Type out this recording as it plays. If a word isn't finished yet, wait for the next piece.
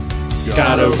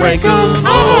Gotta rank 'em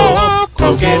all,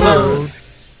 Pokemon.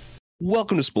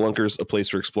 Welcome to Spelunkers, a place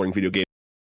for exploring video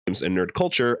games and nerd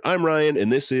culture. I'm Ryan, and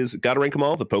this is Gotta Rank 'em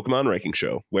All, the Pokemon ranking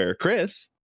show, where Chris...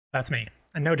 That's me.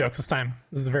 And no jokes this time.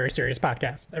 This is a very serious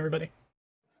podcast, everybody.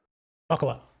 Buckle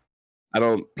up.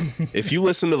 If you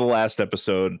listen to the last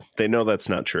episode, they know that's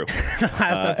not true. The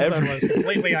last episode was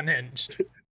completely unhinged.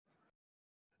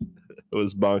 It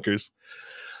was bonkers.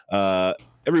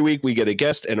 Every week we get a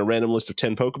guest and a random list of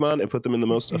 10 Pokemon and put them in the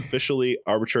most officially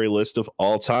arbitrary list of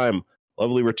all time.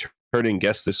 Lovely returning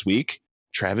guest this week,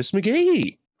 Travis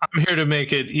McGee. I'm here to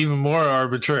make it even more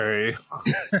arbitrary.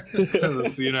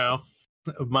 Because, you know,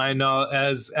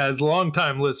 as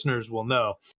longtime listeners will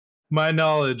know, my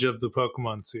knowledge of the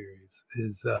Pokemon series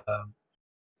is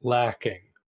lacking.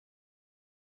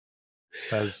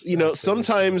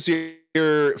 Sometimes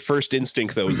your first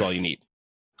instinct, though, is all you need.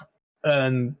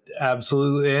 And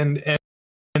absolutely,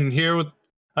 and here with,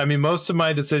 I mean, most of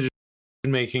my decision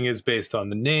making is based on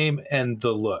the name and the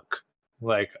look.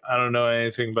 Like, I don't know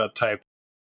anything about types,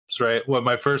 right? Well,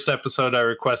 my first episode, I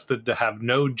requested to have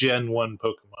no Gen 1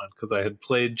 Pokemon because I had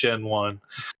played Gen 1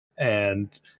 and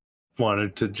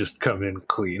wanted to just come in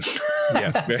clean.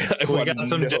 Yeah, we got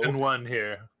some Gen 1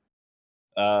 here.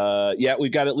 Yeah,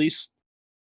 we've got at least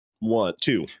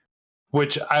two.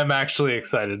 Which I'm actually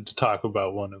excited to talk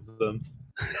about one of them.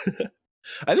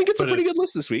 I think it's a pretty good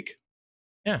list this week.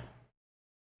 Yeah.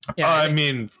 I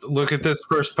mean, look at this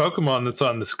first Pokemon that's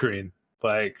on the screen.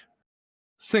 Like,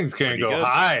 this thing's going to go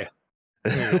high.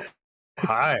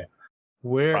 High.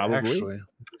 Where Probably. Actually,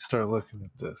 start looking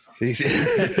at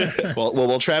this.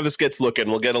 Well, Travis gets looking.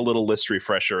 We'll get a little list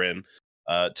refresher in.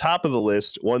 Top of the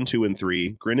list, 1, 2, and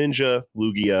 3, Greninja,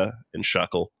 Lugia, and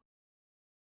Shuckle.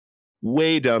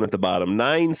 Way down at the bottom,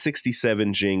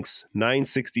 967 Jinx,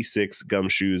 966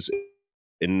 Gumshoes,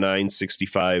 and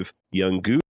 965 Young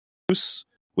Goose,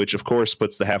 which of course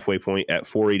puts the halfway point at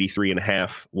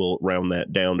 483.5. We'll round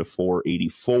that down to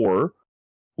 484,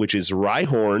 which is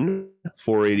Rhyhorn,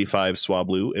 485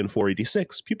 Swablu, and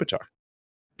 486 Pupitar.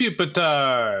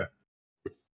 Pupitar!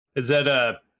 Is that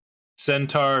a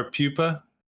Centaur Pupa?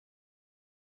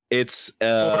 It's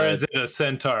or is it a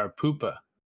Centaur Pupa?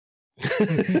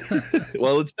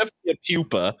 Well, it's definitely a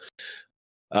pupa,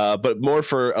 but more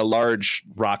for a large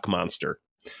rock monster.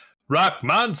 Rock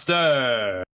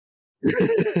monster!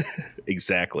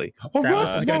 Exactly.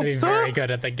 Travis is going to be very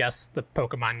good at the Guess the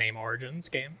Pokemon Name Origins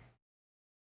game.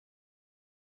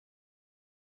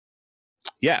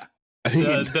 Yeah.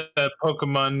 The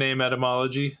Pokemon Name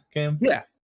Etymology game? Yeah.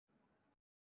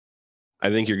 I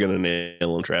think you're going to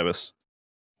nail him, Travis.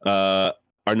 Our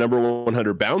number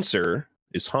 100 bouncer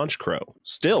is Honchkrow,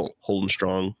 still holding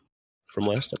strong from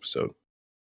last episode.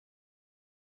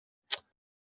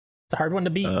 It's a hard one to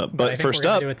beat, but I think first we're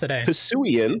gonna up, do it today.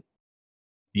 Hisuian.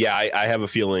 Yeah, I have a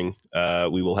feeling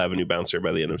we will have a new bouncer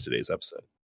by the end of today's episode.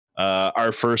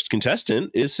 Our first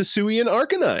contestant is Hisuian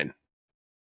Arcanine.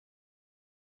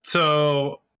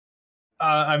 So,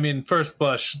 I mean, first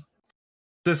blush,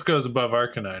 this goes above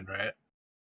Arcanine, right?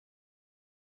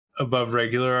 Above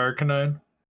regular Arcanine?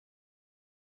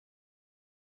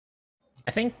 I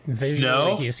think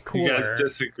visually he's cooler. You guys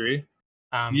disagree?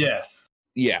 Yes.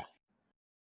 Yeah.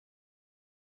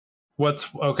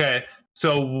 Okay?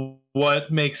 So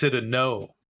what makes it a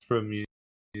no from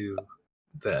you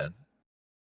then?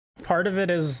 Part of it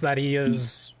is that he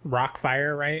is rock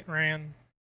fire, right, Ryan?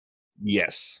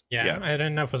 Yes. Yeah. I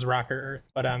didn't know if it was rock or earth,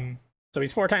 but so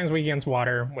he's 4 times weak against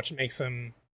water, which makes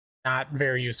him not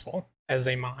very useful as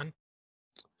a mon.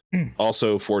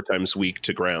 Also 4 times weak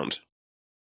to ground.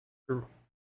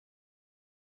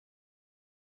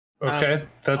 Okay,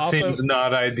 that also seems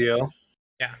not ideal.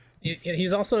 Yeah,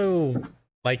 he's also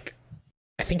like,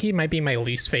 I think he might be my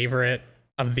least favorite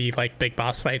of the like big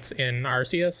boss fights in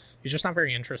Arceus. He's just not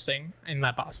very interesting in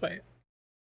that boss fight.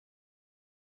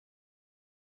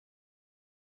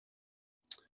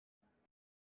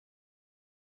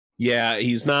 Yeah,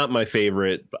 he's not my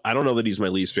favorite. I don't know that he's my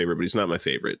least favorite, but he's not my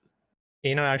favorite.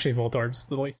 You know, actually, Voltorb's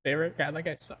the least favorite. God, that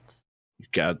guy sucks.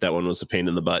 God, that one was a pain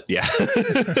in the butt. Yeah.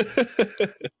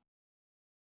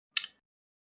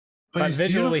 But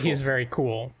visually, beautiful. he's very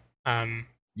cool.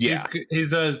 Yeah,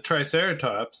 he's a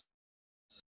Triceratops.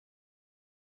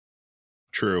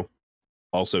 True.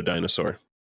 Also dinosaur.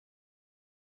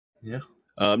 Yeah.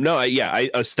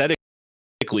 I aesthetically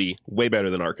way better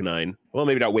than Arcanine. Well,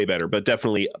 maybe not way better, but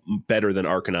definitely better than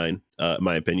Arcanine, in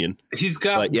my opinion. He's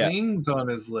got wings on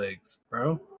his legs,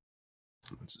 bro.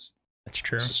 That's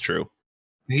true. This is true.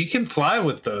 He can fly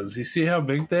with those. You see how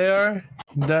big they are?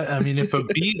 I mean, if a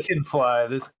bee can fly,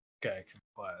 this guy can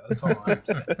fly. That's all I'm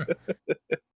saying.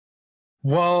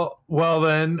 Well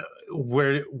then,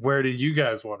 where do you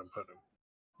guys want to put him?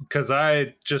 Because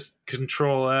I just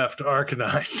Control F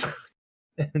Arcanine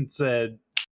and said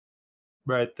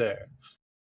right there.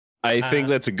 I think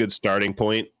that's a good starting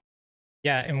point.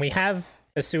 Yeah, and we have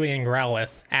Hisui and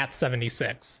Growlithe at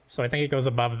 76, so I think it goes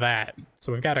above that.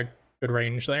 So we've got a good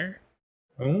range there.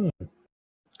 Oh,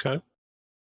 Okay.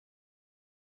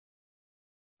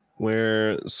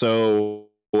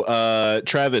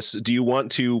 Travis, do you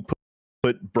want to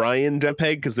put Brian down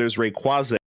peg? Because there's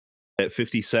Rayquaza at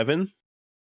 57.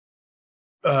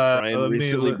 Brian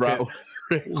recently brought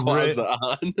Rayquaza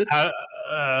on.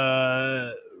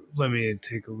 Let me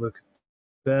take a look at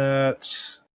that.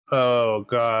 Oh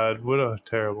God, what a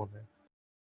terrible name.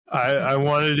 I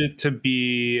wanted it to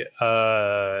be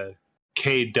KW.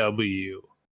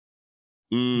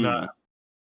 Not,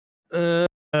 oh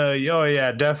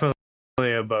yeah, definitely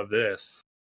above this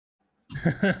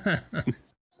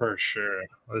for sure.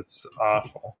 It's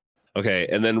awful. Okay,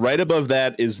 and then right above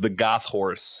that is the goth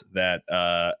horse that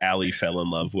Allie fell in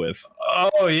love with.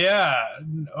 Oh yeah.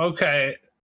 Okay.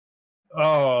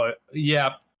 Oh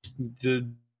yeah.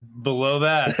 Below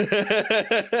that,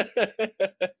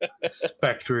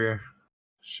 Spectrier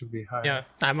should be higher. Yeah,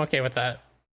 I'm okay with that.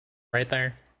 Right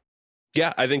there.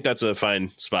 Yeah, I think that's a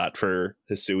fine spot for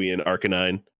Hisui and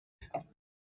Arcanine. Can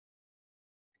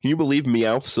you believe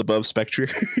Meowth's above Spectrier?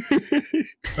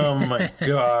 Oh my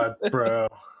God, bro.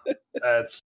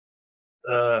 That's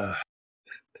I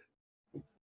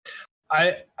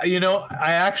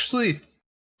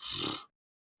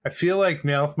feel like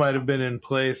Meowth might have been in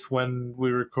place when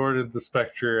we recorded the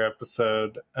Spectre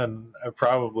episode, and I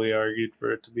probably argued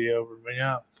for it to be over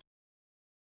Meowth.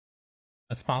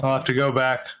 That's possible. I'll have to go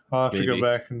back. Maybe. To go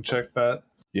back and check that.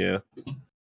 Yeah.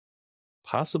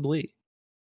 Possibly.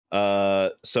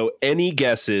 So any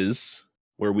guesses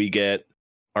where we get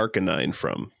Arcanine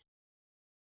from?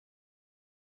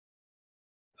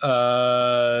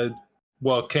 Well,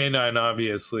 canine,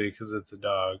 obviously, because it's a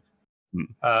dog.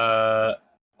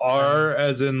 R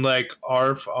as in like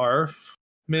arf arf,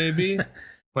 maybe?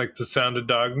 Like the sound a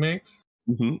dog makes?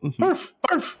 Arf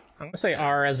arf. I'm going to say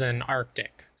R as in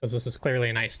Arctic, because this is clearly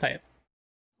an ice type.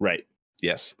 Right.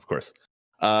 Yes, of course.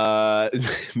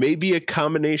 Maybe a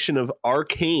combination of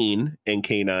arcane and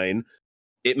canine.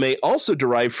 It may also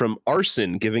derive from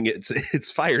arson, giving it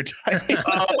its fire type.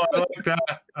 Oh, I like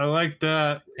that. I like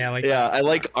that. Yeah, I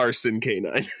like arson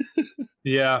canine.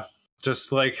 Yeah,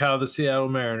 just like how the Seattle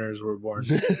Mariners were born.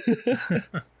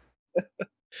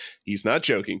 He's not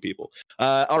joking, people.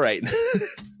 All right.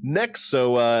 Next,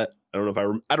 so I don't know if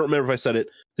I don't remember if I said it.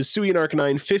 Hisui and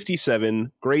Arcanine,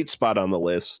 57, great spot on the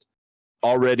list.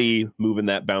 Already moving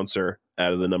that bouncer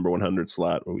out of the number 100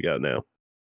 slot. What we got now?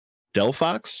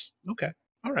 Delphox? Okay.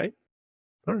 All right.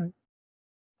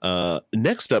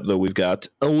 Next up, though, we've got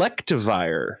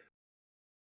Electivire.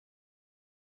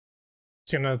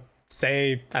 I'm going to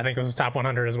say I think this is top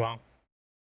 100 as well.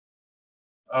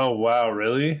 Oh, wow,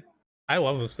 really? I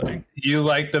love this thing. You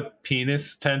like the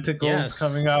penis tentacles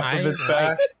coming off of its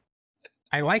back?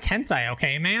 I like hentai,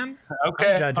 okay, man?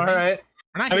 Okay, all right.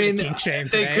 We're not here to kink shame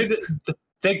today.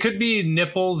 They could be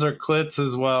nipples or clits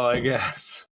as well, I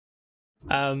guess.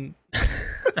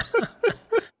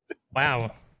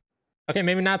 Wow. Okay,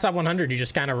 maybe not top 100. You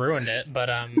just kind of ruined it, but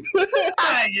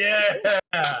yeah.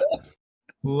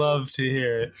 Love to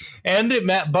hear it. And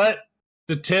but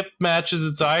the tip matches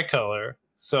its eye color,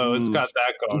 so it's got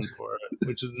that going for it,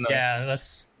 which is nice. Yeah,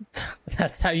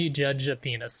 that's how you judge a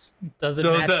penis. Does it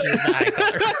match your eye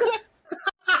color?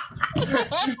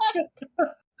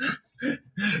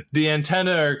 The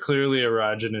antennae are clearly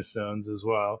erogenous zones as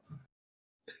well.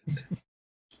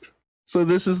 So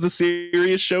this is the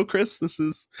serious show, Chris? This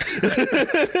is...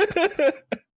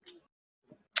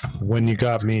 When you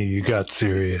got me, you got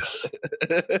serious.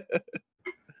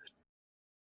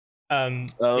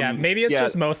 Yeah, maybe it's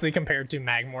just mostly compared to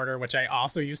Magmortar, which I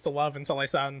also used to love until I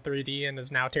saw it in 3D and is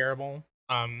now terrible.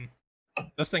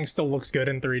 This thing still looks good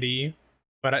in 3D,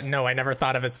 but no, I never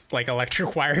thought of its like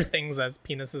electric wire things as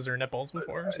penises or nipples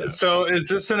before. So is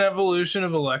this an evolution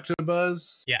of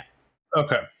Electabuzz? Yeah.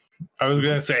 Okay. I was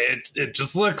gonna say it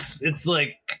just looks it's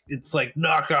like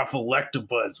knockoff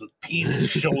Electabuzz with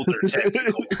penis shoulder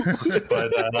tentacles.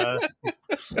 But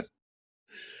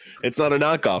it's not a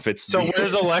knockoff. It's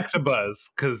where's Electabuzz?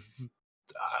 Because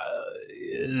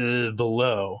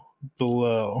below.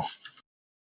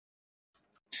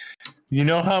 You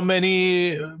know how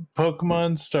many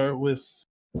Pokemon start with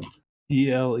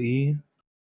ELE?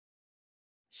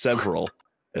 Several,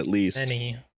 at least.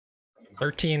 Many.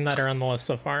 13 that are on the list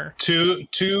so far.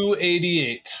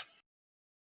 288.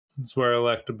 That's where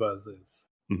Electabuzz is.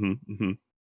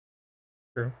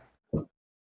 True.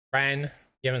 Ryan,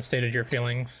 you haven't stated your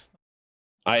feelings.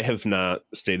 I have not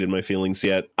stated my feelings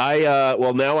yet.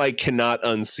 Well, now I cannot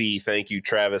unsee. Thank you,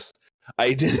 Travis.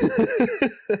 I did.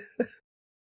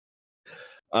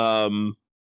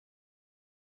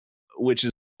 Which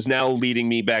is now leading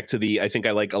me back to I think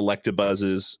I like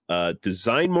Electabuzz's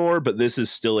design more, but this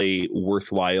is still a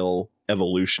worthwhile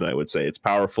evolution, I would say. It's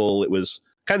powerful. It was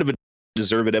kind of a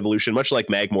deserved evolution, much like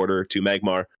Magmortar to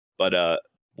Magmar, but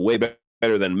way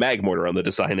better than Magmortar on the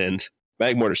design end.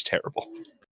 Magmortar's terrible.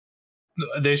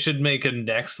 They should make a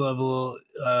next level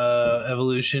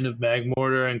evolution of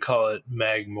Magmortar and call it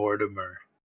Magmortimer.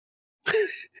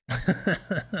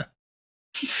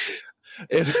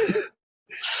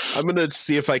 I'm gonna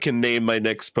see if I can name my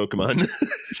next Pokemon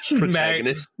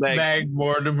protagonist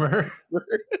Magmortimer.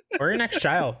 Or your next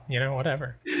child,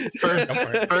 whatever.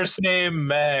 First name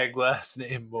Mag, last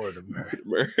name Mortimer.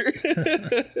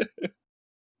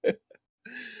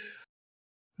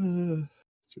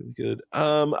 It's really good.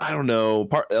 I don't know.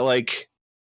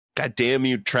 God damn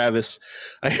you, Travis.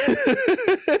 I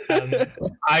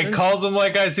calls him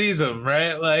like I sees him,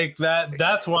 right? Like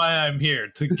that's why I'm here,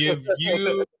 to give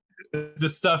you the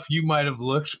stuff you might have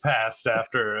looked past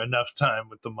after enough time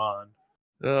with the Mon.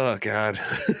 Oh God.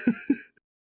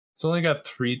 It's only got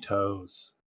 3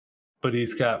 toes, but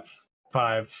he's got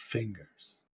 5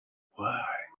 fingers. Why?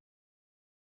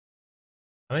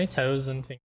 How many toes and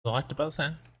fingers does Electabuzz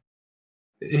have?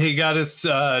 He got his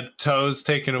toes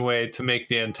taken away to make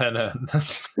the antenna.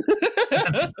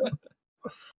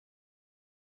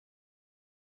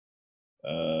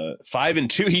 5 and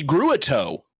 2. He grew a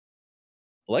toe.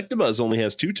 Electabuzz only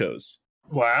has 2 toes.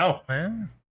 Wow.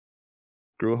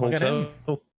 Grew a whole toe.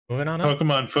 Moving on up.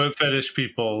 Pokemon foot fetish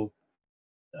people.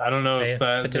 I don't know if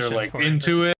they're like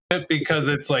into it because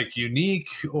it's like unique,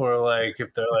 or like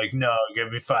if they're like, no,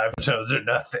 give me 5 toes or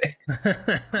nothing.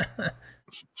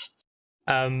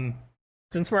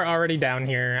 Since we're already down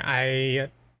here, I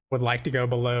would like to go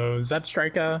below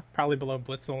Zebstrika, probably below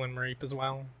Blitzel and Mareep as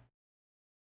well.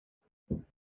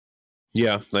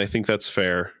 Yeah, I think that's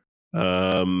fair.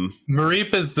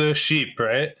 Mareep is the sheep,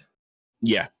 right?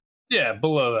 Yeah. Yeah,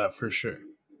 below that for sure.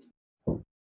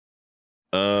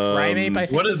 Primeape, I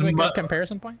think, is a good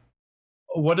comparison point.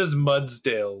 What does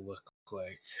Mudsdale look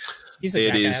like? He's a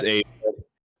jackass. Is a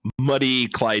muddy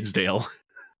Clydesdale.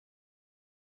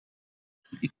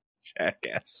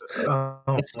 Jackass. Oh,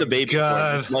 that's the baby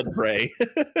God. Blood Prey.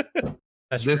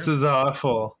 This is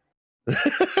awful.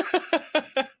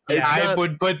 I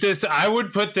would put this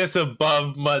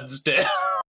above Mudsdale.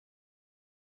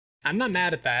 I'm not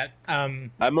mad at that.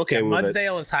 I'm okay with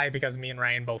Mudsdale is high because me and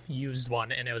Ryan both used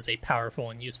one, and it was a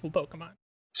powerful and useful Pokemon.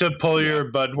 To pull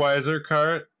your Budweiser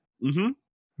cart? Mm-hmm.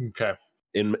 Okay.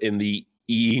 In the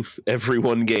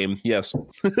everyone game, yes.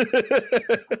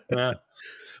 Yeah.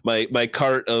 My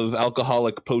cart of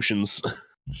alcoholic potions.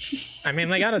 I mean,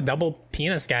 they got a double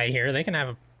penis guy here. They can have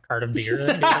a cart of beer.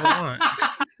 They can do whatever they want.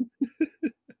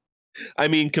 I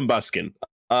mean, Combuskin.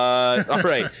 All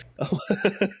right.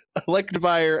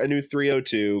 Electivire, a new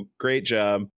 302. Great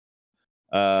job.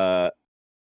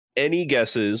 Any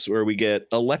guesses where we get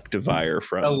Electivire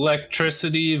from?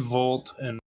 Electricity, Volt,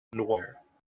 and water.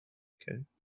 Okay.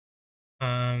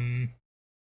 God,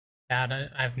 I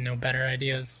have no better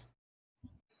ideas.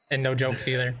 And no jokes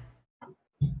either.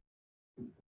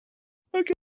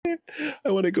 Okay.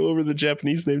 I want to go over the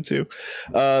Japanese name too.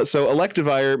 So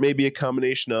Electivire may be a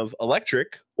combination of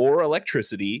electric or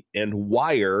electricity and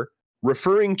wire,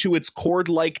 referring to its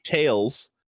cord-like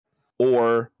tails,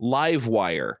 or live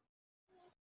wire.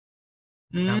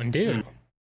 Mountain Dew.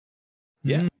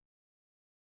 Yeah.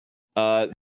 I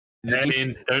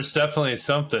mean, there's definitely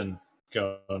something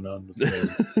going on with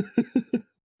those.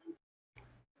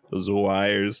 Those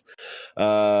wires.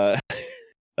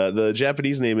 The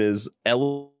Japanese name is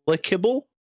Elekibble,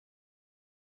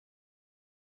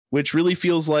 which really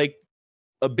feels like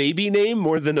a baby name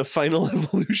more than a Final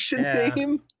Evolution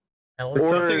name. It's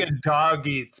something a dog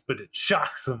eats, but it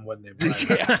shocks them when they buy it.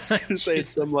 Yeah, I was going to say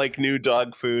it's some like new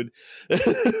dog food.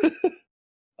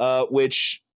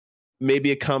 Which may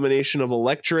be a combination of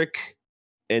electric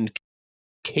and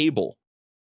cable.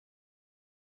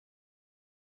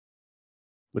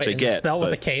 Which I get. Is it spelled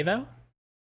with a K though?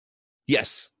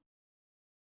 Yes.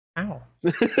 Ow.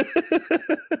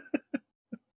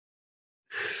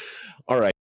 All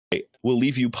right. We'll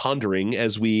leave you pondering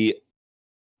as we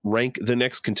rank the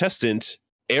next contestant,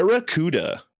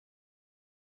 Arrokuda.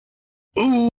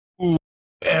 Ooh,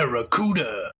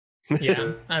 Arrokuda.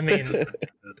 Yeah, I mean,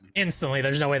 instantly,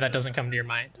 there's no way that doesn't come to your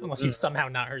mind unless you've somehow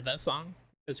not heard that song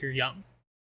because you're young.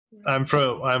 I'm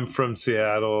from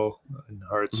Seattle, and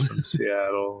Heart's from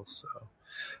Seattle. So,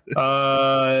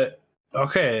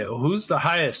 okay, who's the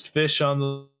highest fish on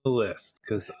the list?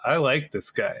 Because I like this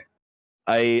guy.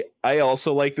 I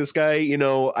also like this guy. You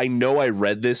know I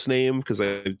read this name because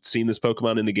I've seen this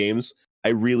Pokemon in the games. I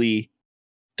really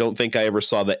don't think I ever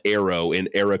saw the arrow in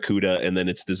Arrokuda, and then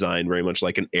it's designed very much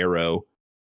like an arrow.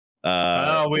 We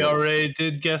already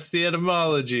did guess the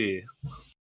etymology.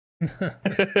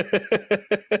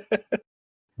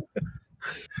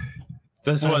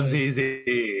 This one's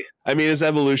easy. I mean, his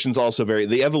evolution's also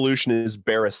the evolution is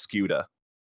Barrascuda.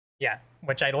 Yeah,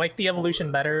 which I like the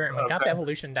evolution better, and we got the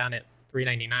evolution down at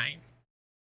 399.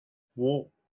 Whoa.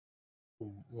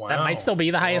 Wow. That might still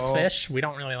be the highest fish. We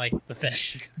don't really like the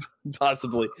fish.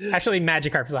 Possibly. Actually,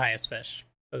 Magikarp's the highest fish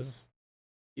because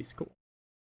he's cool.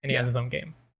 And he has his own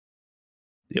game.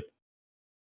 Yep.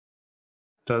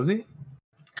 Does he?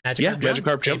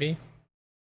 Magikarp Jump. Maybe.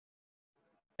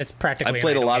 It's practically. I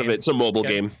played a lot of it. It's a mobile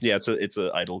game. Yeah, it's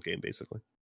an idle game basically.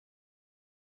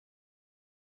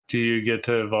 Do you get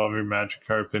to evolve your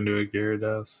Magikarp into a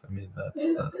Gyarados? I mean, that's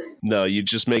the... No, you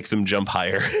just make them jump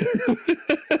higher.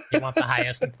 You want the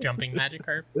highest jumping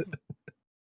Magikarp?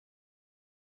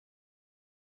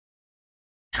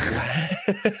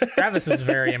 Travis is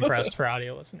very impressed for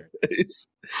audio listeners.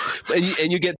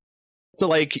 And you get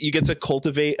to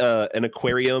cultivate an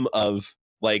aquarium of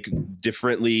like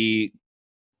differently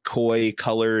koi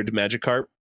colored Magikarp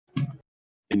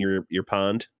in your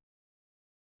pond.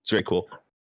 It's very cool.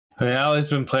 I mean, Allie's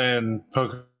been playing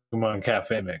Pokemon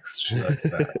Cafe Mix. She likes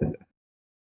that.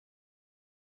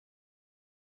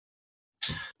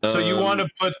 So you want to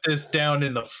put this down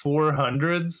in the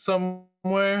 400s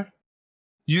somewhere?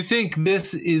 You think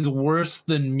this is worse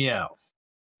than Meowth?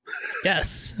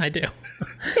 Yes, I do.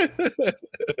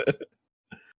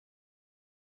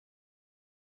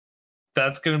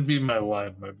 That's going to be my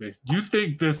line, my base. You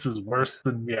think this is worse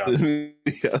than Meowth?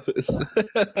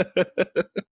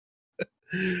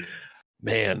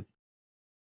 Man.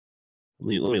 Let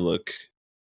me look.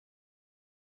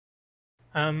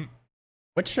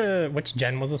 Which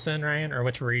gen was this in, Ryan, or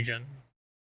which region?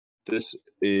 This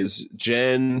is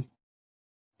Gen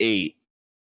 8.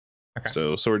 Okay.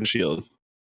 So Sword and Shield.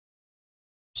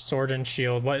 Sword and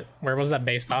Shield. Where was that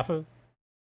based off of? Do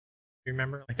you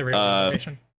remember? Like the original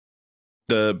animation?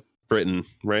 The Britain,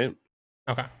 right?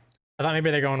 Okay. I thought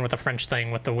maybe they're going with the French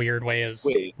thing with the weird way his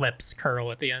lips curl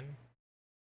at the end.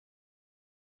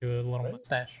 Do a little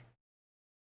mustache.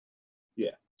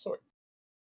 Yeah, sorry.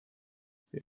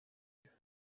 Yeah.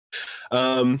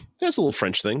 That's a little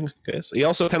French thing, I guess. He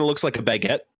also kind of looks like a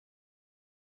baguette.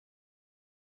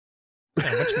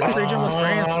 Yeah, which region was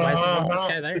France? Why is this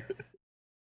guy there?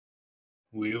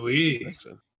 Oui, oui.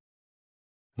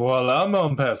 Voilà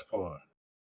mon passeport.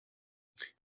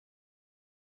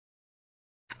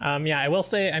 Yeah, I will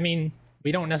say, I mean,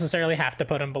 we don't necessarily have to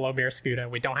put him below Barrascuda.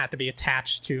 We don't have to be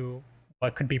attached to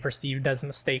what could be perceived as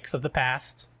mistakes of the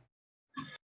past.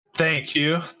 Thank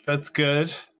you. That's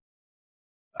good.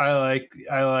 I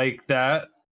like that.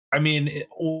 I mean,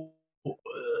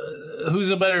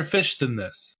 who's a better fish than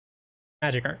this?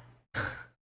 Magikarp.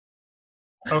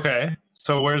 Okay,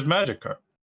 so where's Magikarp?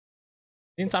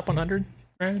 In top 100,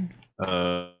 right?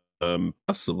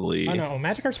 Possibly. Oh no,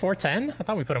 Magikarp's 410? I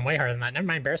thought we put him way higher than that. Never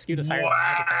mind, Barrascuda's higher than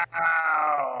Magikarp.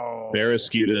 Wow.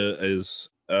 Barrascuda is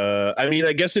I mean,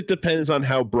 I guess it depends on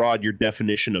how broad your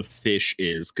definition of fish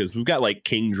is, because we've got like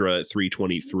Kingdra at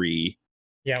 323.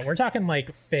 Yeah, we're talking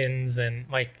like fins and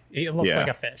like it looks like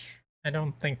a fish. I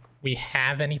don't think we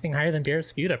have anything higher than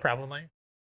Barrascuda, probably.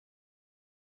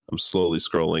 I'm slowly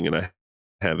scrolling and I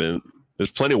haven't.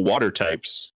 There's plenty of water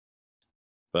types,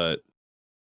 but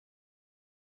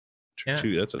that's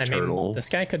a turtle. Mean, this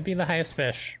guy could be the highest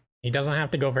fish. He doesn't have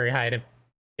to go very high to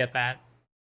get that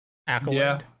accolade.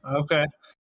 Yeah. Okay.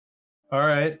 All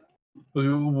right.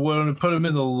 We want to put him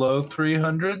in the low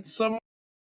 300s somewhere.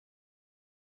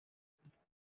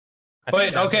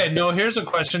 Wait. Okay. No. Here's a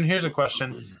question.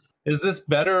 Is this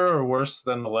better or worse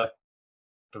than Electivire?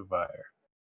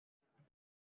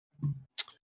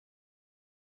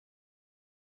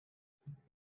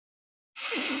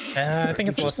 I think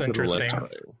it's less interesting.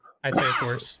 I'd say it's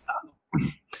worse.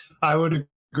 I would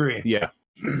agree. Yeah.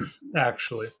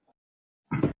 Actually.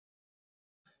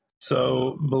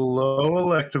 So below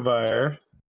Electivire,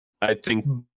 I think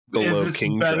below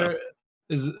Kingdra.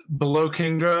 Is it below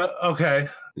Kingdra? Okay.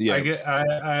 Yeah.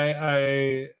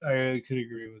 I could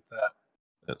agree with that.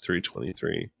 At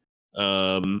 323.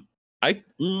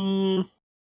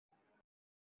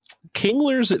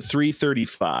 Kingler's at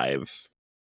 335.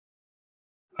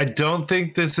 I don't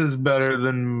think this is better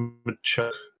than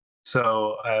Machuk.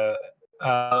 So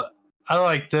I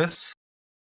like this.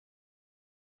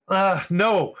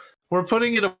 No, we're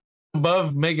putting it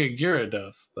above Mega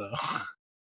Gyarados, though.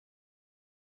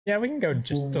 Yeah, we can go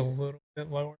just a little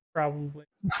bit lower, probably.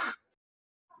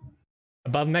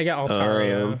 Above Mega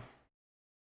Altaria.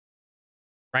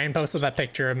 Ryan posted that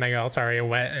picture of Mega Altaria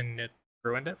wet, and it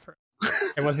ruined it for.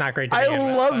 It was not great to begin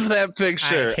with, love that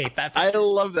picture. I hate that picture. I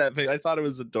love that picture. I thought it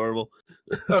was adorable.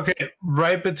 Okay,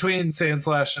 right between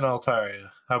Sandslash and Altaria.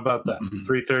 How about that?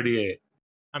 338.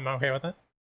 I'm okay with that.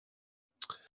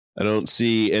 I don't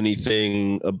see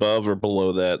anything above or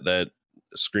below that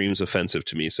screams offensive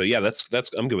to me. So yeah,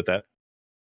 that's I'm good with that.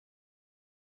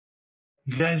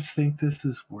 You guys think this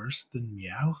is worse than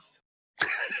Meowth?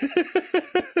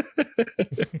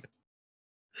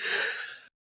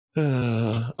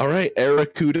 All right,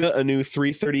 Arrokuda, a new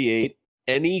 338.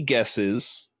 Any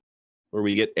guesses where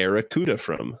we get Arrokuda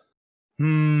from?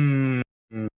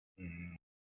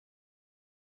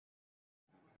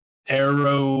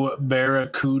 Arrow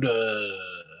Barracuda.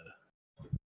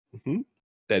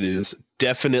 That is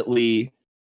definitely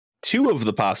two of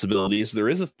the possibilities. There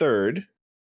is a third.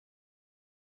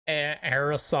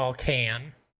 Aerosol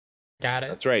can. Got it.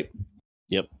 That's right.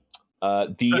 Yep.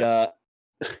 The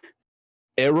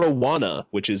Arowana,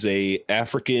 which is a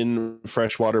African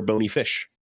freshwater bony fish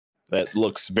that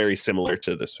looks very similar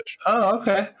to this fish. Oh,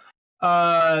 okay.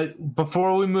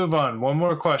 Before we move on, one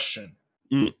more question.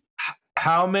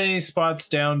 How many spots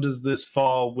down does this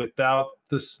fall without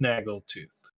the Snaggletooth?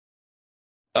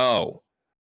 Oh.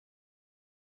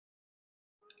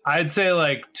 I'd say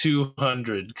like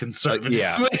 200 conservatively.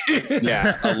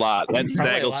 Yeah, a lot. That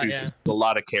Snaggletooth is a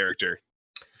lot of character.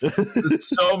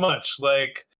 So much.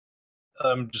 Like,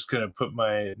 I'm just going to put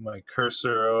my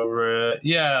cursor over it.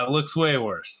 Yeah, it looks way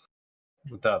worse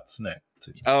without the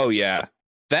Snaggletooth. Oh, yeah.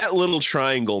 That little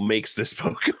triangle makes this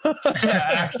Pokemon. Yeah,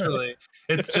 actually.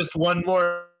 It's just one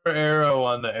more arrow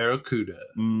on the Arrokuda.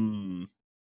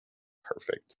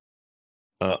 Perfect.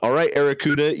 All right,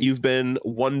 Arrokuda, you've been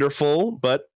wonderful,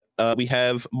 but we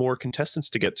have more contestants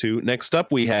to get to. Next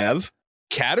up, we have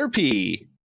Caterpie.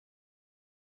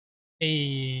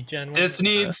 Hey, Gen 1. This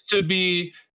needs to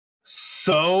be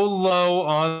so low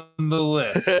on the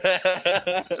list.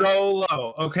 So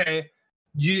low, okay?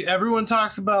 Everyone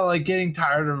talks about like getting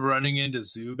tired of running into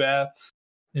Zubats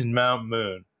in Mount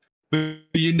Moon. But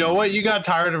you know what you got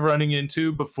tired of running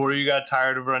into before you got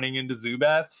tired of running into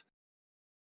Zubats?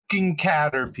 Fucking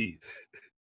Caterpies.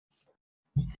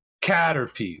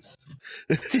 Caterpies.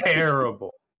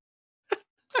 Terrible.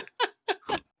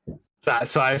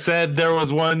 So I said there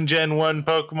was one Gen 1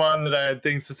 Pokemon that I had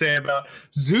things to say about.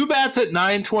 Zubats at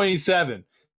 927.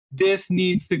 This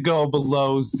needs to go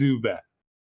below Zubat.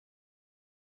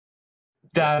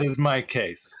 That is my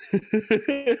case.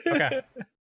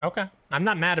 Okay. I'm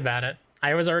not mad about it.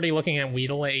 I was already looking at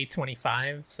Weedle at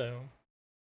 825, so...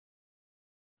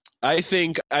 I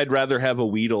think I'd rather have a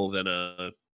Weedle than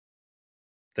a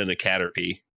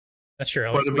Caterpie. That's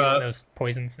true. What about those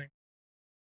poison things?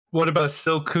 What about a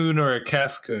Silcoon or a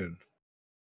Cascoon?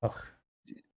 Ugh.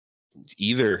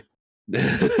 Either.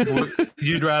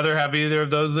 You'd rather have either of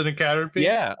those than a Caterpie?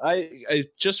 Yeah, I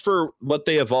just for what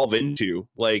they evolve into,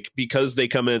 like because they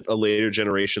come at a later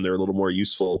generation, they're a little more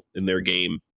useful in their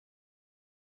game.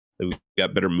 They've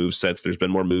got better move sets. There's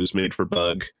been more moves made for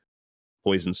Bug.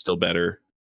 Poison's still better.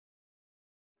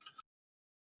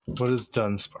 What does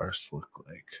Dunsparce look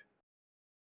like?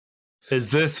 Is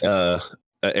this an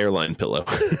airline pillow?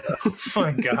 Oh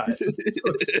my god, this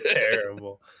looks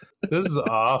terrible. This is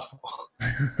awful.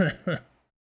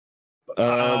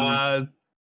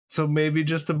 So maybe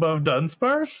just above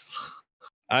Dunsparce?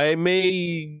 I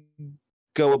may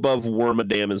go above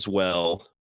Wormadam as well.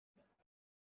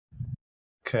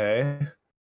 Okay.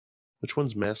 Which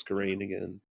one's Masquerain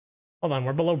again? Hold on,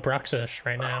 we're below Bruxish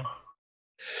right now.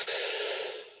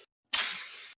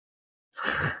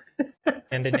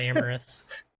 And an Amorous.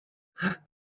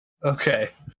 Okay.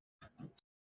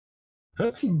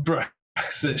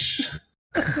 Bruxish.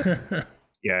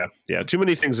 Yeah. Too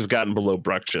many things have gotten below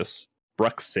Bruxish.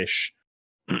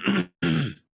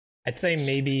 I'd say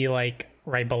maybe like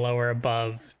right below or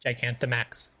above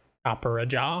Gigantamax Opera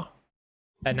Jaw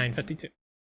at 952.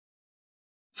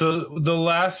 So the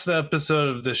last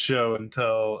episode of the show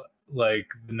until like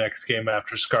the next game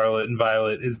after Scarlet and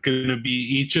Violet is going to be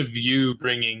each of you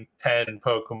bringing 10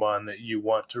 Pokemon that you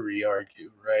want to re-argue,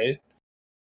 right?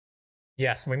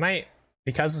 Yes, we might,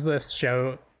 because of this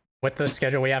show, with the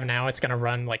schedule we have now, it's going to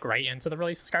run like right into the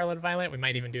release of Scarlet and Violet. We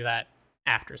might even do that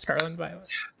after Scarlet and Violet.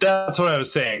 That's what I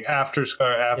was saying. After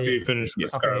you finish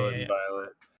with Scarlet and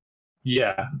Violet.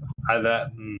 Yeah,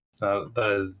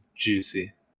 That is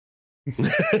juicy.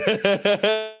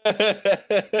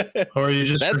 Or you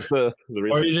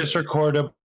just record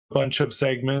a bunch of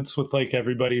segments with like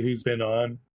everybody who's been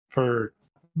on for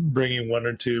bringing one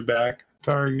or two back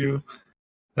to argue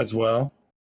as well.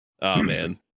 Oh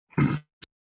man.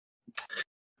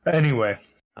 Anyway,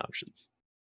 options.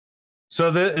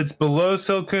 So it's below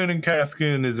Silcoon and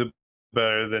Cascoon. Is it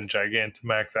better than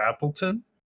Gigantamax Appletun?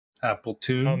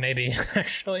 Oh, maybe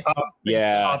actually.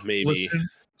 Yeah, maybe.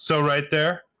 So right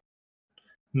there,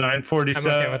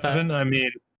 947. I'm okay with that. I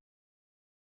mean,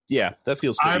 yeah, that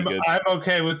feels pretty good. I'm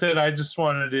okay with it. I just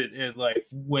wanted it like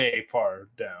way far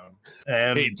down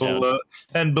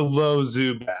and below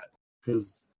Zubat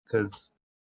because it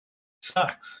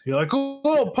sucks. You're like,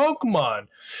 oh, Pokemon,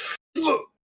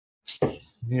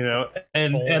 you know,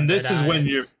 and this is when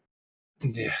you're,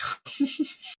 yeah.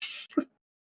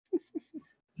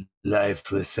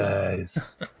 Lifeless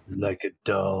eyes, like a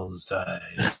doll's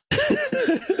eyes.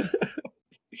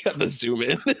 You got the zoom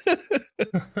in.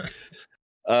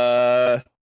 All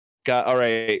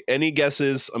right. Any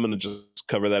guesses? I'm gonna just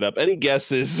cover that up. Any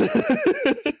guesses?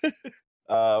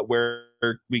 Where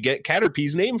we get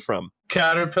Caterpie's name from?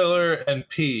 Caterpillar and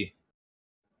P.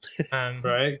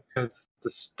 Right? Because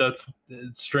that's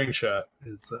string shot.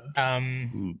 Is I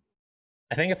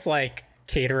think it's like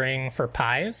catering for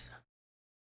pies.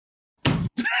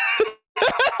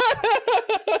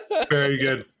 Very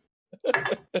good.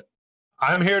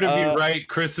 I'm here to be right.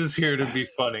 Chris is here to be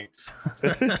funny.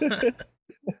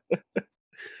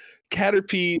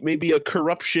 Caterpie may be a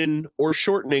corruption or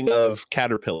shortening of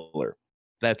caterpillar.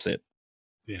 That's it.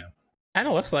 Yeah. Kind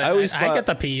of looks like I get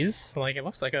the peas. Like it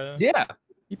looks like a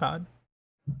pea pod.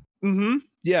 Mm-hmm.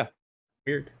 Yeah.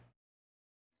 Weird.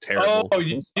 Terrible. Oh,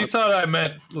 you thought I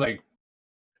meant like.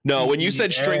 No, when you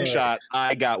said string shot,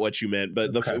 I got what you meant.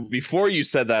 But before you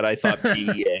said that, I thought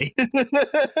PEA.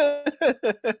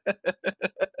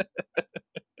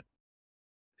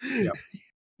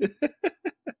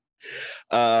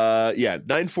 Yeah,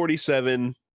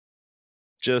 947.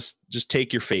 Just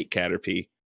take your fate, Caterpie.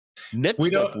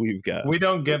 Next up, we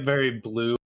don't get very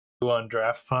blue on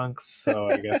Draft Punks,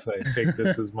 so I guess I take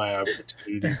this as my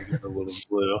opportunity to get a little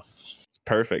blue. It's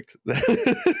perfect.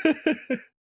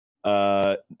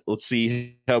 Let's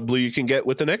see how blue you can get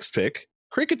with the next pick.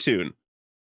 Kricketune.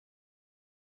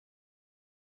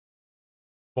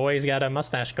 Boy's got a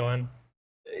mustache going.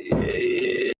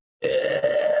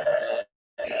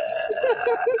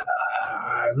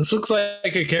 This looks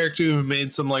like a character who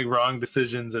made some like wrong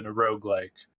decisions in a roguelike.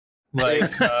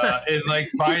 Like in like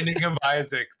Binding of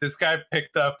Isaac, this guy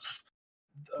picked up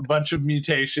a bunch of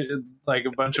mutations, like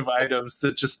a bunch of items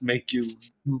that just make you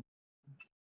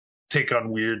take on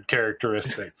weird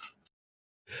characteristics.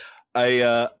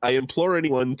 I implore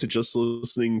anyone to just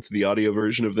listening to the audio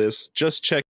version of this, just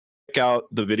check out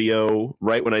the video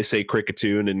right when I say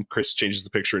Kricketune and Chris changes the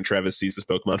picture and Travis sees this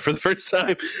Pokemon for the first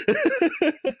time.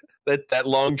 that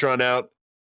long drawn out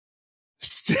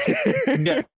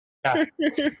yeah.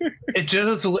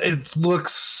 It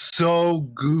looks so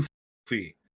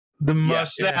goofy. The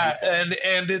mustache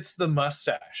and it's the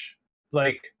mustache.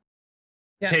 Like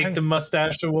take the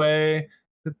mustache away.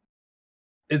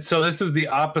 So this is the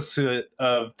opposite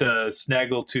of the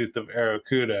Snaggletooth of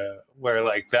Arrokuda, where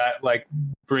like that like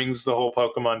brings the whole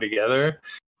Pokemon together.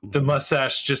 The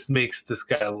mustache just makes this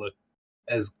guy look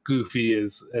as goofy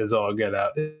as all get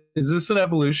out. Is this an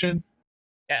evolution?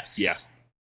 Yes. Yeah.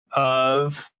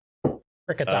 Of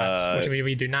Kricketot, which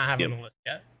we do not have on the list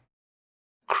yet.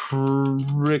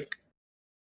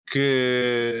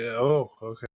 Oh,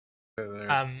 okay.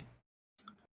 There.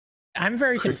 I'm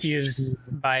very confused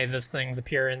by this thing's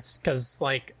appearance because,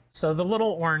 like, so the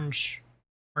little orange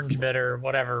bit or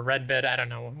whatever, red bit, I don't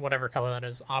know, whatever color that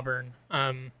is, auburn.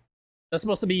 That's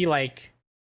supposed to be like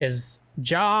his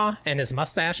jaw and his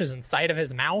mustache is inside of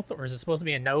his mouth, or is it supposed to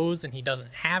be a nose and he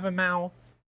doesn't have a mouth?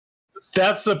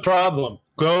 That's the problem.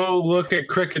 Go look at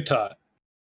Kricketot.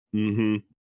 Mm-hmm.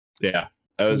 Yeah,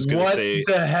 I was going to say,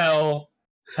 what the hell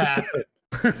happened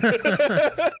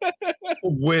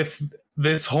with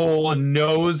this whole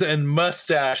nose and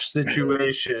mustache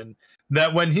situation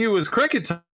that when he was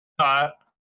Kricketot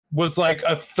was like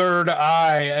a third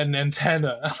eye and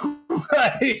antenna.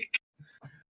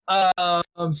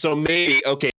 So maybe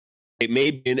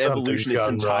in evolution its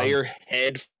entire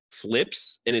head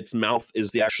flips and its mouth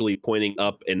is actually pointing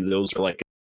up and those are like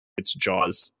its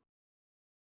jaws.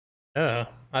 Oh,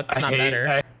 that's not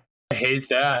better. I hate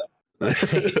that.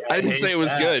 I didn't say it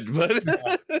was good, but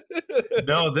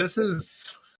no, this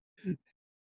is.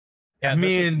 Yeah,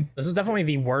 this is definitely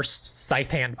the worst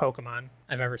Scythe Hand Pokemon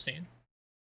I've ever seen.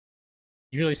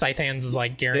 Usually Scythe Hands is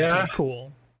like guaranteed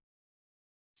cool.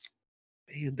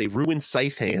 Man, they ruined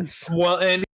Scythe Hands. Well,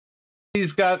 and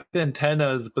he's got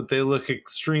antennas, but they look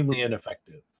extremely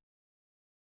ineffective.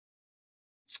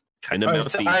 Kind of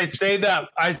mouthy. I say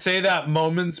that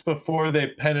moments before they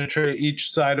penetrate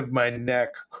each side of my neck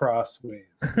crossways.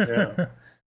 Yeah.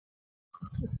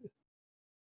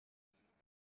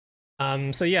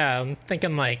 So yeah, I'm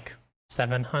thinking like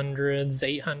 700s,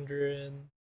 800,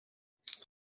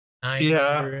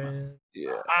 900.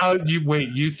 Yeah.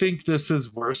 You think this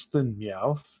is worse than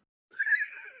Meowth?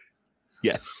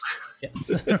 Yes.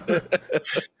 Yes.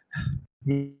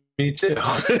 Me too.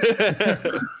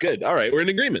 Good. All right, we're in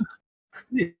agreement.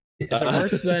 Is it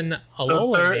worse than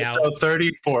Alolan Meowth? So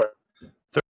 34.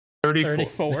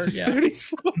 34, yeah.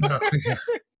 34.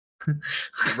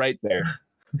 Right there.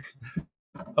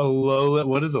 Alolan,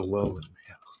 what is Alolan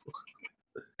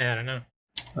Meowth? I don't know.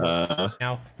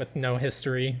 Meowth with no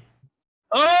history.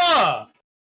 Ah!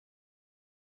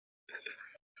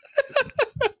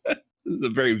 This is a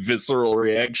very visceral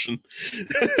reaction.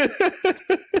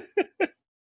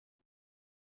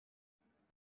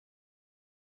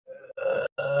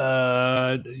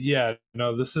 Yeah,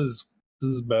 no, this is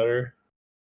better.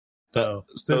 No,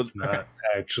 so it's not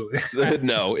actually.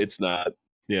 No, it's not.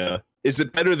 Yeah. Is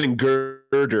it better than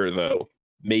Girder though?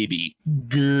 Maybe.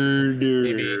 Girder.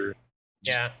 Maybe.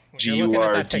 Yeah.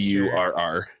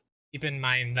 Gurdurr. Keep in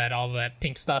mind that all that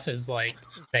pink stuff is like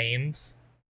veins,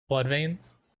 blood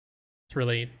veins. It's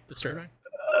really disturbing.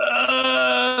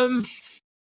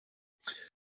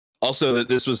 Also, that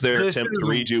this was their attempt to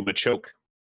redo Machoke.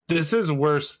 This is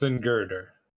worse than Girder.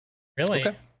 Really?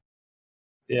 Okay.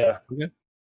 Yeah. Okay.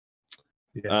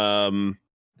 Yeah.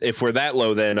 If we're that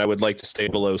low, then I would like to stay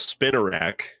below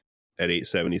Spinarak at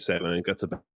 877. I think that's a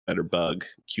better bug.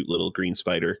 Cute little green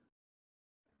spider.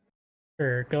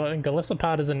 Sure.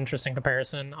 Golisopod is an interesting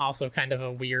comparison. Also kind of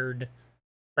a weird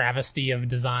travesty of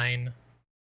design.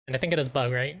 And I think it is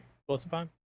bug, right? Golisopod?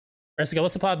 Or is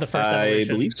Golisopod the first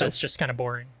evolution? I believe so. That's just kind of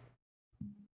boring.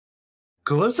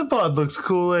 Golisopod looks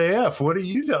cool AF. What are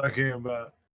you talking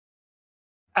about?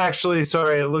 Actually,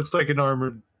 sorry, it looks like an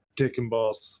armored dick and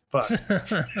balls. Fuck.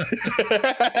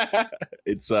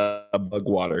 It's a bug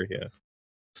water, yeah.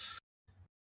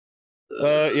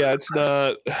 Yeah, it's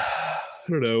not. I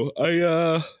don't know.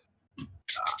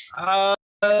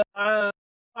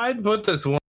 I'd put this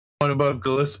one above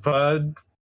Golisopod.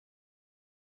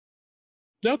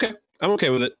 Okay, I'm okay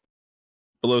with it.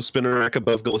 Below Spinarak,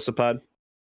 above Golisopod.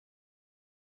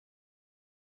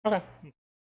 Okay.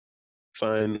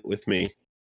 Fine with me.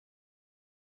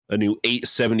 A new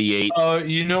 878.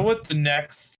 You know what the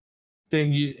next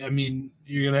thing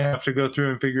you're gonna have to go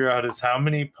through and figure out is how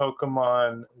many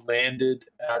Pokemon landed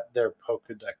at their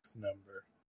Pokedex number.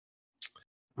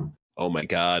 Oh my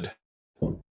god.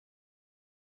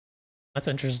 That's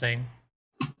interesting.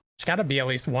 There's got to be at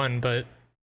least one, but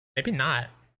maybe not.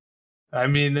 I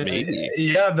mean,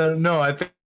 maybe. I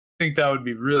think that would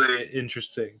be really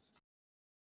interesting.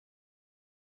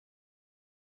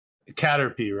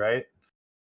 Caterpie, right?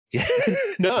 Yeah.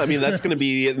 No, I mean that's going to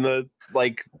be in the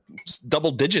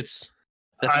double digits.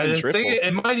 I think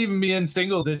it might even be in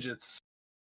single digits.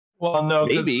 Well, no,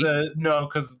 maybe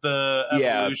because the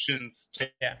evolutions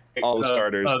take all the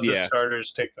starters. The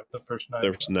starters take up the first 9.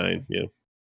 The first 9, yeah.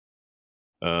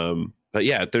 But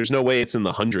yeah, there's no way it's in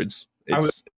the hundreds. I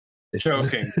was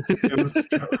joking. It was a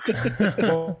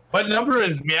joke. What number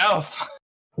is Meowth?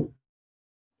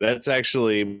 That's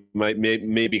actually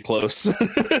maybe close.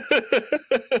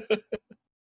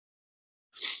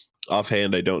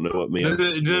 Offhand, I don't know what Meowth.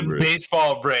 The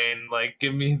baseball brain,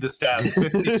 give me the stats.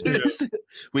 52.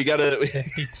 we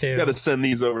gotta send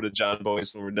these over to John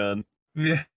Boyce when we're done.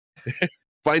 Yeah.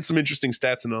 Find some interesting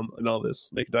stats in all this.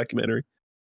 Make a documentary.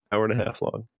 Hour and a half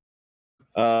long.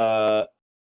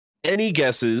 Any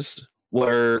guesses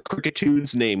where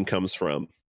Crickettoon's name comes from?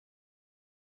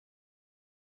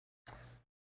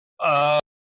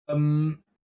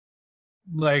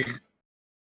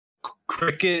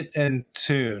 Cricket and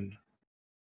tune,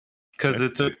 because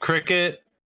it's a cricket,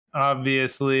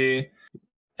 obviously,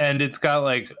 and it's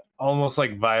got almost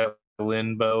like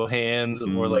violin bow hands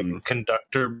or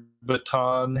conductor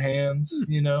baton hands.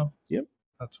 Yep,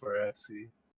 that's where I see.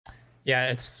 Yeah,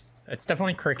 it's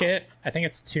definitely cricket. I think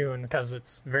it's tune because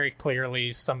it's very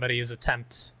clearly somebody's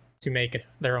attempt to make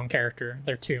their own character,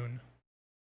 their tune.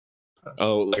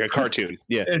 Oh, like a cartoon.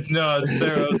 Yeah. It's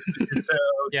their OC.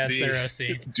 Yeah, it's their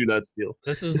OC. Do not steal.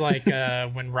 This is like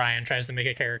when Ryan tries to make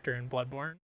a character in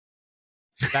Bloodborne.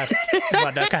 That's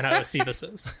what that kind of OC this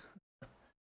is.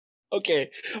 Okay.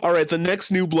 All right. The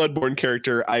next new Bloodborne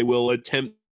character I will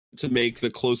attempt to make the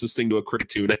closest thing to a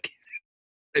Kricketune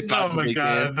I possibly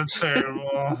can. That's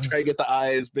terrible. Try to get the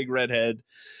eyes, big red head.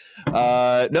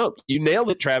 No, you nailed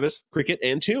it, Travis. Cricket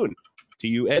and Tune.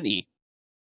 Tune.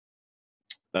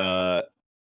 The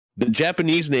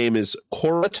Japanese name is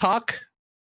Korotak,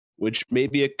 which may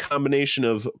be a combination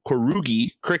of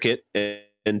korugi, cricket,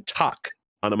 and tak,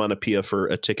 onomatopoeia for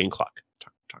a ticking clock.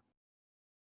 Tak.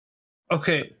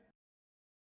 Okay.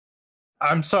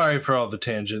 I'm sorry for all the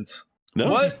tangents. No.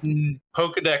 What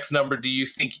Pokedex number do you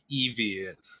think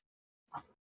Eevee is?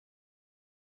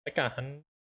 Like 100.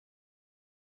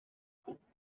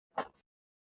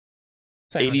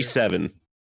 87.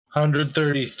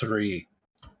 133.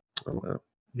 Oh, wow.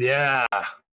 Yeah.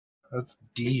 That's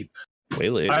deep. Way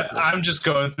later. I'm just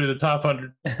going through the top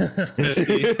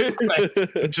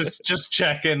 150. just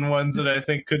checking ones that I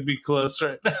think could be close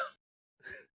right now.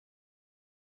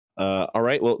 All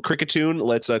right. Well, Kricketune,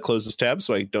 let's close this tab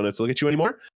so I don't have to look at you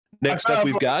anymore. Next up,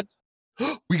 we've got...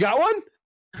 We got one?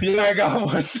 Yeah, I got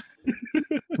one.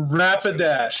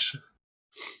 Rapidash.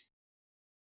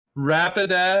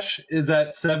 Rapidash is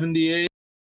at 78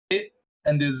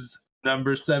 and is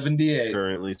number 78.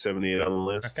 Currently 78 on the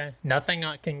list. Okay. Nothing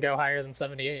can go higher than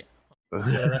 78. You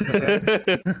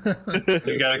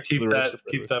gotta keep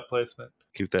that placement.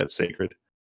 Keep that sacred.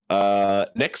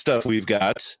 Next up, we've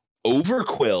got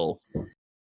Overquill.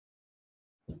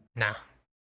 Nah.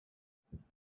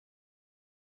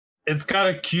 It's got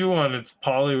a Q on its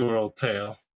Poliwhirl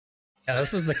tail. Yeah,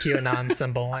 this is the QAnon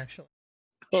symbol, actually.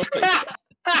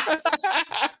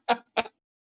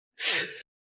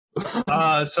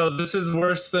 So this is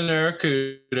worse than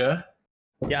Arrokuda.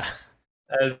 Yeah.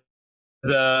 As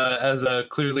a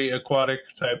clearly aquatic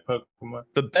type Pokemon.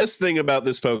 The best thing about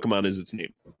this Pokemon is its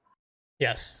name.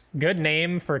 Yes. Good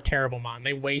name for Terriblemon.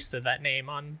 They wasted that name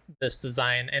on this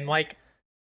design. And like,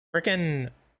 freaking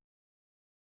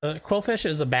Quillfish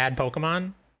is a bad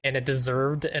Pokemon, and it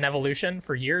deserved an evolution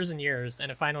for years and years,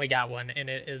 and it finally got one, and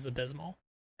it is abysmal.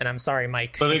 And I'm sorry,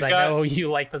 Mike, because I know you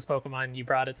like this Pokemon. You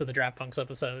brought it to the Draft Punks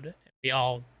episode. And we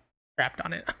all crapped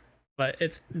on it, but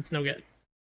it's no good.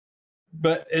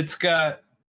 But it's got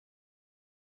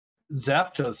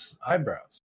Zapdos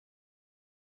eyebrows.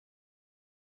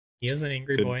 He is an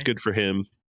angry boy. Good for him.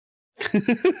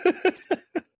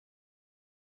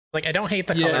 Like, I don't hate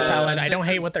the color palette. I don't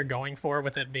hate what they're going for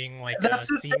with it being like that's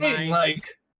the thing. Like,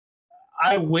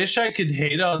 I wish I could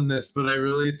hate on this, but I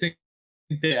really think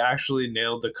they actually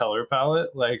nailed the color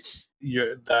palette. Like,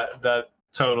 you're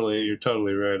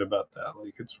totally right about that.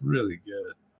 Like, it's really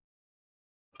good.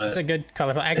 But it's a good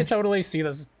color palette. I could totally see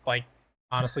this, like,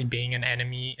 honestly being an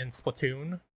enemy in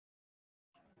Splatoon.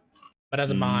 But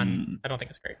as a Mon, I don't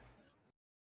think it's great.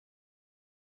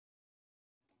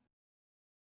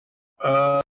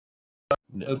 No.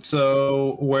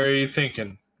 So where are you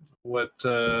thinking? What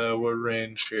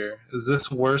range here? Is this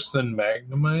worse than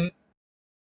Magnemite?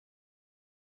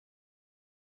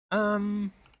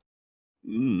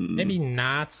 Maybe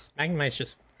not. Magnemite's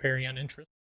just very uninteresting.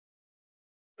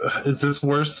 Is this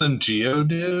worse than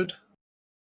Geodude?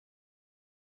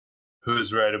 Who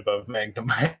is right above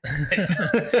Magnemite?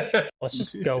 Let's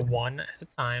just go one at a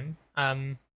time.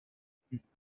 I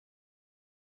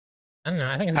don't know.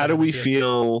 I think it's how do we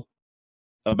feel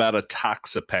about a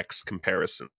Toxapex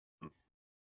comparison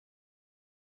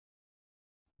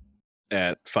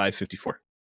at 554?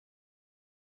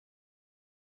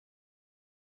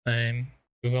 I'm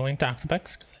Googling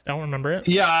Toxapex because I don't remember it.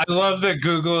 Yeah, I love that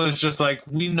Google is just like,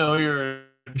 we know you're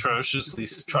atrociously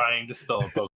trying to spell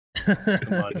a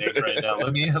Pokemon name right now.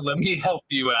 Let me help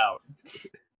you out.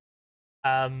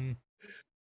 I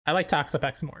like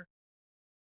Toxapex more.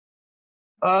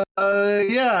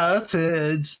 Yeah, that's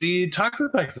it. The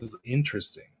Toxapex is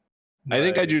interesting. I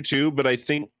think I do too, but I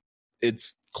think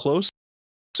it's closer.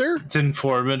 It's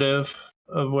informative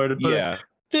of where to put it.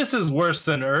 This is worse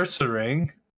than Ursaring.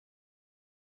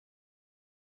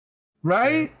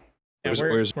 Right? Yeah,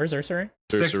 where's Ursaring?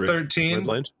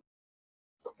 613.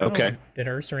 Okay. Did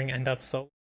Ursaring end up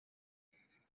so?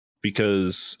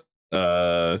 Because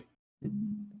I'm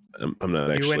not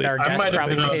actually. You and our guests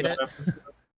probably hate it.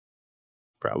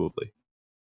 Probably.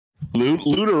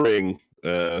 Lunaring.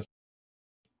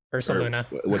 Ursaluna.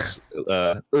 What's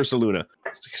Ursaluna?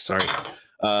 Sorry.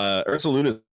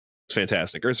 Ursaluna is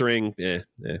fantastic. Ursaring,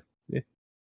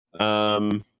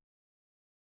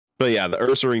 but yeah, the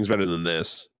Ursaring's better than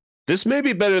this. This may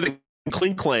be better than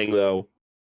Klinklang, though.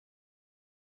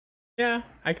 Yeah,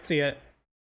 I could see it.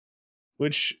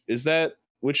 Which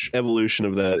evolution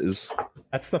of that is?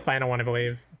 That's the final one, I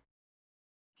believe.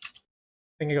 I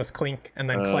think it goes Clink, and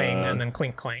then Clang, and then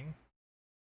Clink Clang.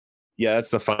 Yeah, that's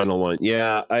the final one.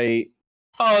 Yeah,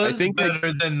 Oh, this is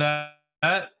better than that.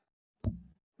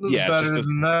 This is better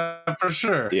than that for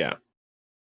sure. Yeah.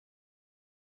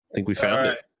 I think we found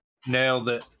it. Nailed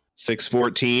it.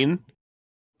 614.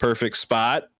 Perfect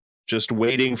spot. Just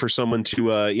waiting for someone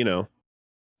to,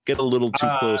 get a little too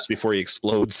close before he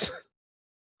explodes.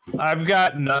 I've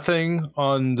got nothing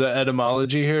on the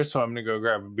etymology here, so I'm going to go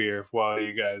grab a beer while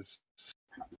you guys...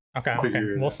 Okay.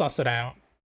 We'll suss it out.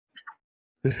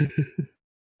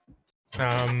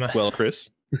 Well,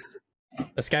 Chris?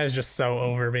 This guy's just so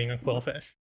over being a quillfish.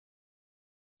 That's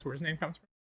where his name comes from.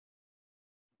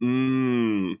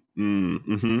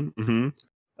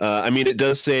 I mean, it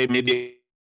does say maybe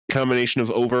a combination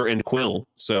of over and quill.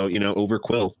 So, over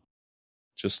quill.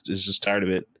 Is just tired of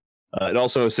it. It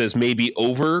also says maybe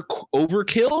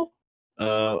overkill,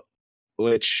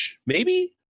 which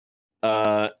maybe,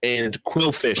 and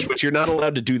quillfish, which you're not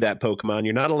allowed to do that, Pokemon.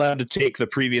 You're not allowed to take the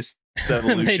previous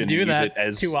evolution they do and that use it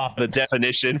as too often. the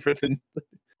definition for the.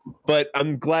 But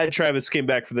I'm glad Travis came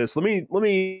back for this. Let me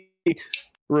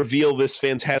reveal this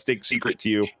fantastic secret to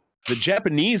you. The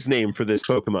Japanese name for this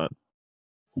Pokemon,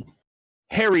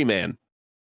 Harryman.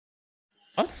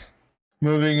 What?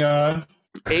 Moving on.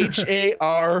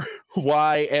 Harryman.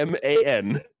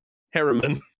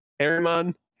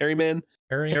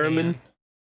 Harryman.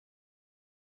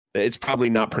 It's probably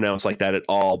not pronounced like that at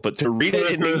all, but to read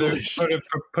it in English,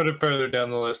 put it further down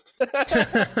the list.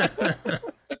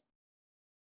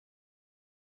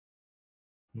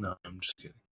 No, I'm just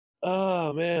kidding.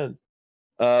 Oh man.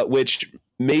 Which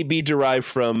may be derived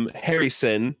from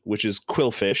Harrison, which is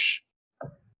quillfish,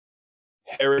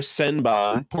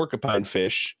 Harrisenban, porcupine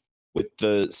fish, with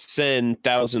the sen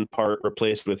 1000 part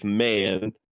replaced with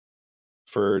man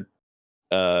for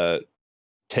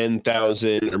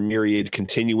 10,000 or myriad,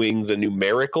 continuing the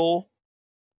numerical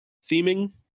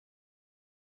theming.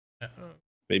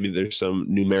 Maybe there's some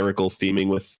numerical theming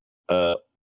with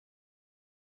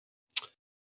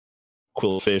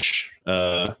quillfish.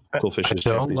 Quillfish. I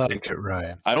don't like it,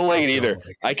 Ryan. I don't like it either.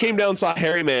 I came down, saw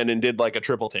Harryman, and did like a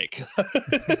triple take.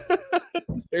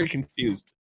 Very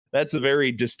confused. That's a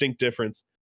very distinct difference.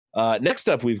 Next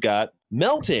up, we've got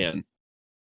Meltan.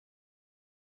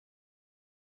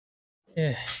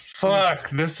 Fuck,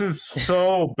 this is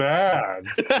so bad.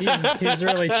 He's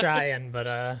really trying, but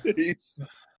I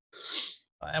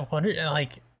wonder, I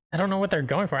don't know what they're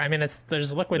going for. I mean,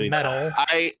 there's liquid metal.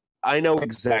 I know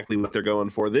exactly what they're going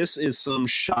for. This is some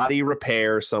shoddy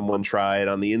repair someone tried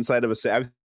on the inside of a safe.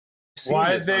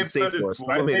 Why did they put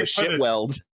a shit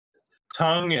weld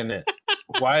tongue in it?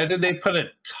 Why did they put a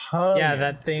tongue? Yeah,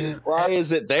 that thing. Why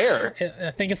is it there?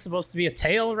 I think it's supposed to be a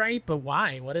tail, right? But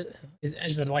why? What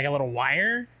is it like a little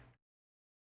wire?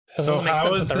 So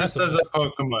how is this as a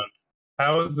Pokemon?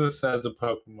 How is this as a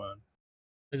Pokemon?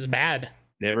 It's bad.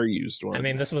 Never used one. I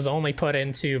mean, this was only put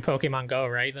into Pokemon Go,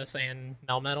 right? This and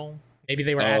Melmetal. Maybe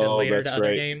they were added later to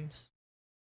other games.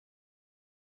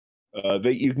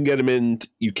 You can get them in.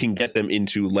 You can get them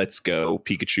into Let's Go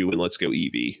Pikachu and Let's Go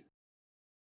Eevee.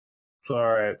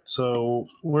 All right, so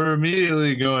we're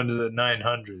immediately going to the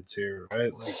 900s here,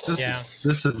 right? Like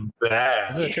this is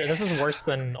bad. This is worse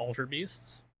than Ultra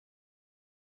Beasts.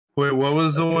 Wait, what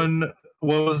was the one?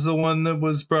 What was the one that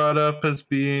was brought up as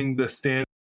being the standard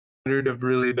of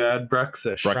really bad?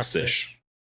 Bruxish.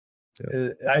 Yeah.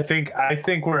 I think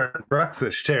we're in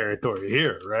Bruxish territory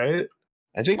here, right?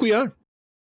 I think we are.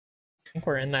 I think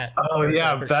we're in that. Oh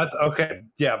yeah, that's okay.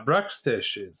 Yeah,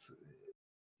 Bruxish is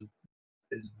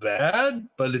bad,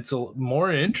 but it's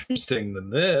more interesting than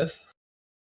this.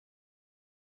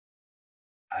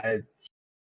 That's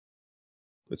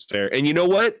fair. And you know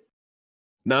what?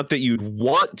 Not that you'd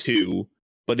want to,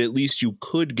 but at least you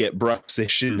could get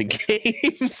Bruxish in the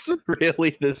games.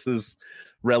 Really, this is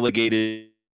relegated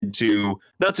to,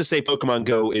 not to say Pokemon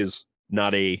Go is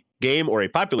not a game or a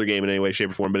popular game in any way,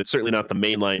 shape, or form, but it's certainly not the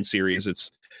mainline series.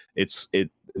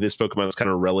 This Pokemon is kind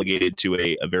of relegated to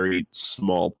a very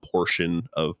small portion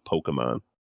of Pokemon.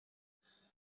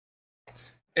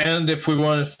 And if we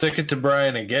want to stick it to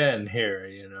Brian again here,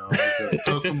 as a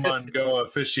Pokemon Go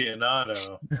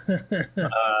aficionado,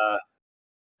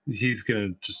 he's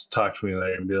going to just talk to me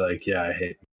later and be like, yeah, I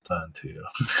hate Meltan too.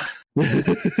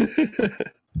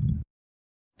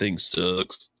 Thing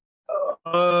sucks.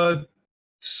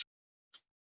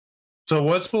 So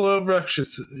what's below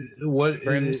Bruxish?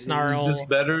 Grimmsnarl. Is this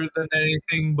better than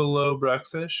anything below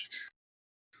Bruxish?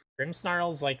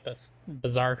 Grimmsnarl's like this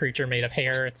bizarre creature made of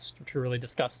hair. It's truly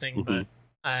disgusting, but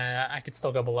I could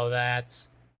still go below that.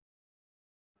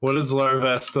 What does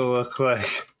Larvesta look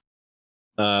like?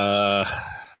 Not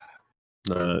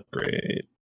great.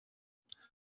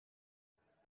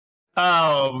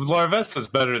 Oh, Larvesta's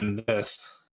better than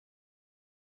this.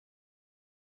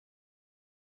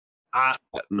 I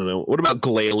don't know. What about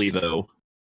Glalie, though?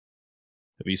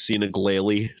 Have you seen a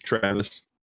Glalie, Travis?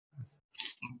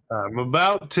 I'm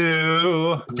about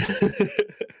to.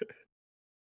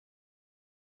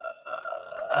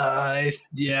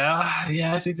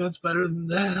 Yeah, I think that's better than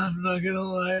that. I'm not gonna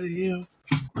lie to you.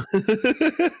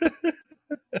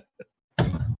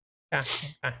 Yeah.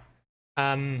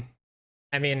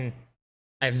 I mean,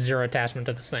 I have zero attachment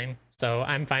to this thing, so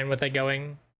I'm fine with it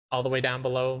going all the way down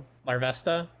below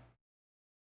Larvesta.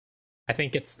 I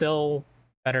think it's still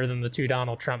better than the 2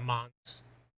 Donald Trump Mons,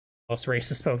 most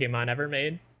racist Pokemon ever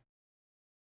made.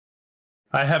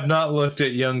 I have not looked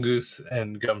at Yungoos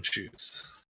and Gumshoes.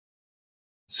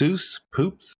 Seuss,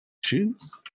 Poops,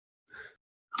 Shoes?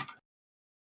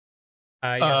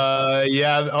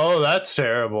 Yeah. Oh, that's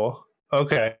terrible.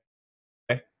 Okay.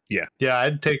 Yeah,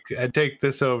 I'd take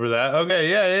this over that. Okay,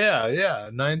 yeah.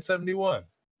 971.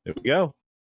 There we go.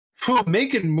 Phew,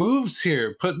 making moves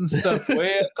here, putting stuff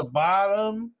way at the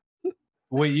bottom.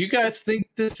 Wait, you guys think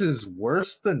this is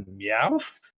worse than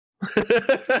Meowth?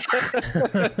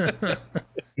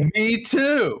 Me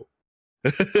too.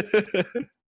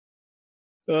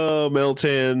 Oh,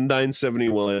 Meltan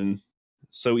 971,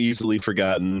 so easily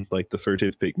forgotten, like the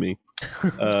furtive pygmy.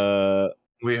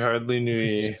 We hardly knew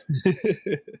you.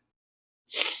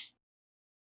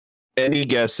 Any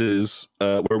guesses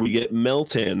where we get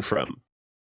Meltan from?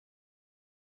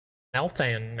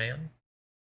 Meltan, man.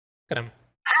 Look at him.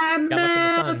 Got left in the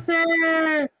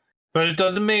sun. But it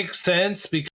doesn't make sense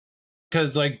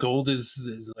because like gold is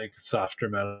like softer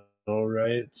metal,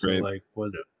 right? So right. Like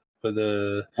what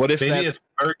if maybe it's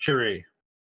mercury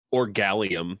or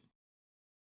gallium?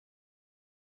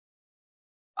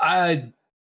 I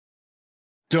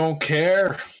don't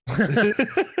care.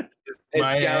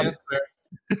 My answer.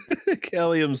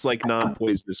 Gallium's like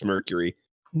non-poisonous mercury.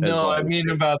 No, I mean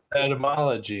about the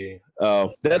etymology.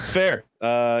 Oh, that's fair.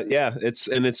 Yeah,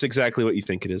 it's exactly what you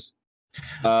think it is.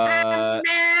 Meltan.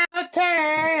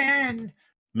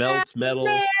 Melts metal.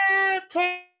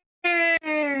 Meltan.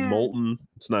 Molten.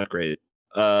 It's not great.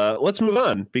 Let's move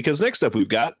on because next up we've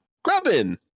got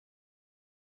Grubbin.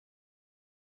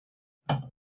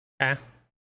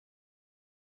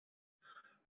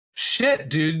 Shit,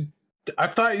 dude. I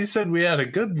thought you said we had a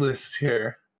good list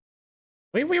here.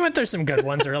 We went through some good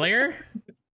ones earlier.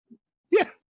 Yeah.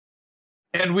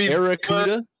 And we've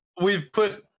put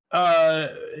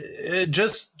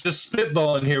just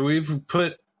spitballing here. We've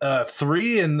put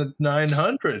 3 in the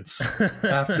 900s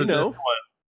after this one.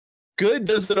 Good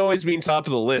doesn't always mean top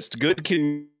of the list. Good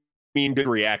can mean good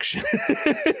reaction.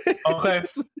 Okay,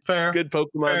 fair. Good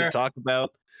Pokemon to talk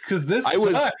about. Because this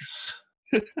sucks.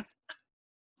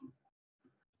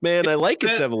 Man, I like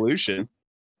its evolution.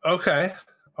 Okay.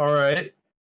 All right.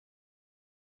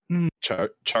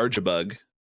 Charjabug.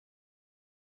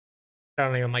 I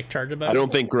don't even like Charjabug. I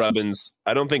don't think Grubbin's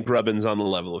on the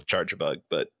level of Charjabug,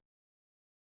 but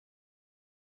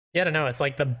yeah, I don't know. It's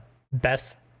like the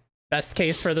best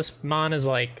case for this Mon is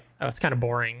like, oh, it's kind of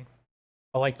boring.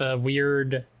 But like the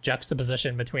weird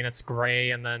juxtaposition between its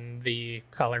gray and then the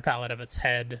color palette of its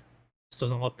head just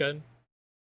doesn't look good.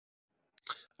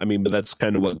 I mean, but that's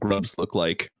kind of what grubs look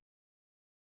like.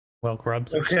 Well,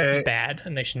 grubs are bad,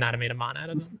 and they should not have made a Mon out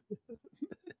of them.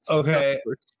 Okay.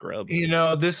 You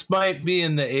know, this might be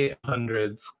in the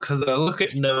 800s, because I look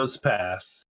at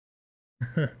Nosepass.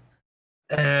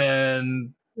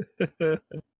 And...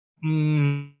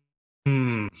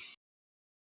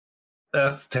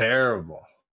 That's terrible.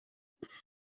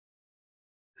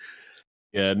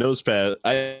 Yeah, Nosepass.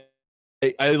 I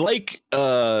like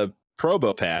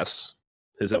Probopass,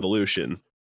 his evolution,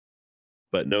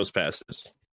 but Nosepass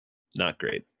is not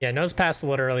great. Yeah, Nosepass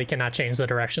literally cannot change the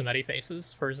direction that he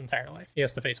faces for his entire life. He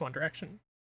has to face one direction.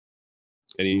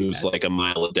 And he moves like a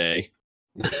mile a day.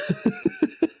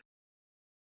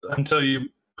 Until you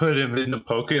put him in a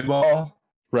Pokeball.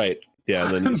 Right.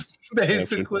 Yeah, and then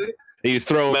basically. And you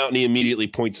throw him out and he immediately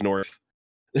points north.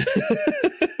 Let's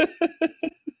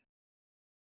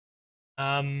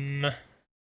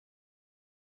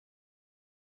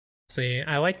see.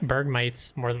 I like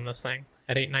Bergmite more than this thing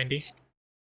at 890.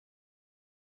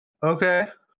 Okay. I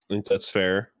think that's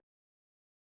fair.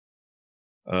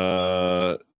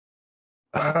 I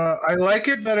like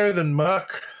it better than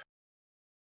Muck.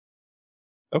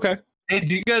 Okay. Hey,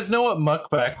 do you guys know what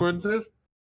Muck backwards is?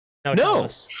 No.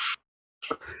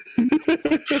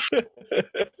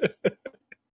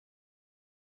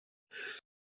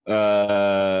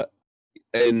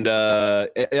 And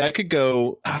I could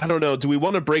go. I don't know. Do we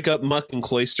want to break up Muck and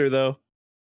Cloyster though?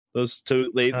 Those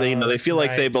two, they feel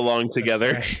like they belong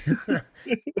together. Right.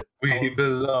 We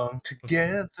belong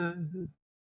together.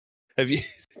 Do you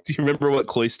remember what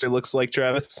Cloyster looks like,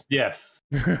 Travis? Yes.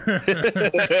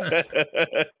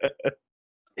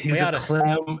 He's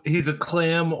a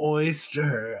clam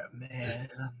oyster, man.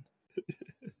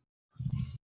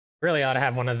 Really ought to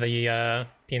have one of the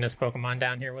penis Pokemon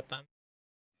down here with them.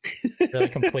 Really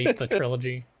complete the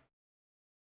trilogy.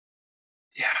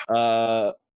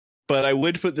 Yeah. But I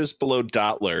would put this below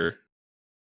Dottler.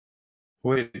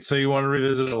 Wait, so you want to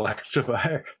revisit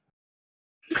Electivire?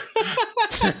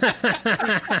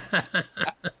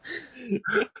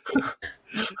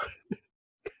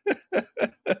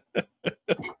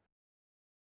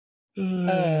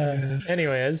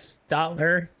 Anyways,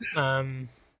 Dottler.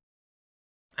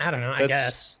 I don't know. I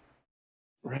guess.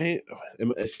 Right?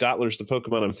 If Dottler's the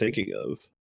Pokemon I'm thinking of.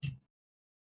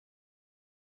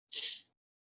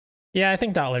 Yeah, I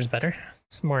think Dottler's better.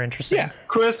 It's more interesting. Yeah,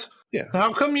 Chris. Yeah.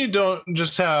 How come you don't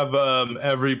just have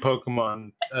every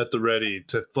Pokemon at the ready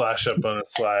to flash up on a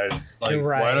slide? Like,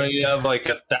 right. Why don't you have like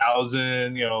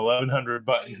 1,000, 1,100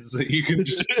 buttons that you can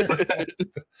just press?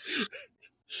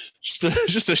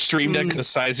 just a stream deck the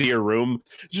size of your room.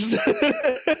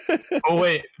 Oh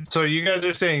wait, so you guys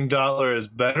are saying Dottler is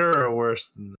better or worse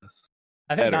than this?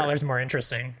 I think Dottler's more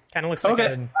interesting. Kind of looks like I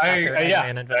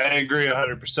agree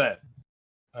 100%.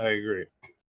 I agree.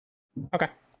 Okay,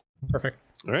 perfect.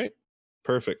 All right,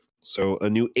 perfect. So a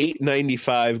new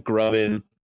 895 Grubbin.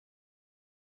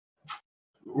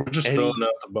 We're just filling out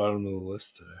the bottom of the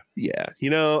list today. Yeah,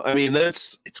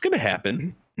 it's gonna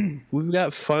happen. We've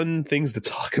got fun things to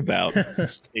talk about.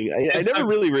 I never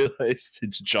really realized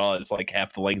its jaw is like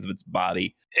half the length of its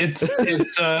body. It's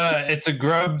a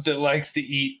grub that likes to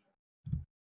eat.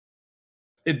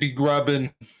 It'd be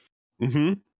grubbing.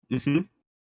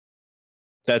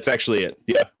 That's actually it.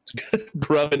 Yeah,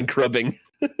 grubbing.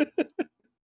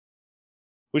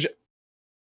 Which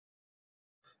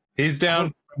he's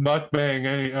down mukbang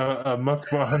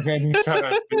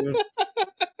anytime, dude.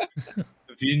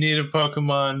 If you need a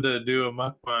Pokemon to do a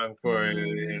mukbang for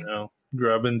you,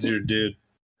 Grubbin's your dude.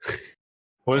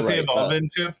 What does he evolve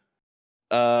into?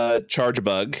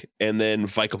 Chargebug and then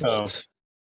Vikavolt.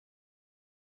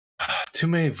 Too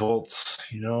many volts,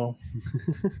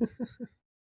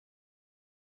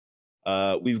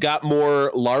 We've got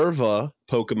more larva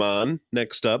Pokemon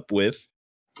next up with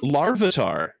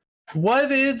Larvitar.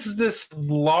 What is this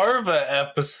larva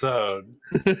episode?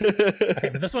 Okay,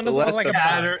 but this one doesn't look like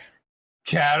a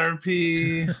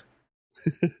Caterpie.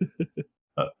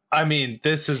 I mean,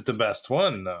 this is the best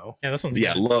one, though. Yeah, this one's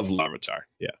good. Love Larvitar.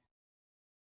 Yeah.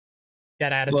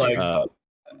 Got attitude.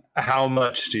 How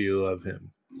much do you love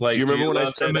him? Like, do you remember when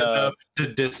I said enough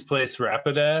to displace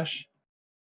Rapidash?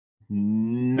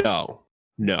 No,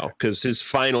 because his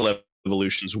final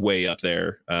evolution's way up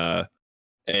there.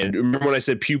 And remember when I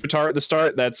said Pupitar at the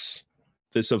start? This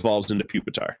evolves into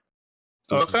Pupitar.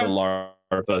 This is the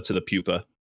larva to the pupa.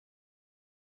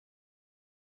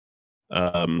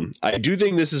 I do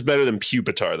think this is better than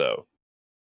Pupitar, though.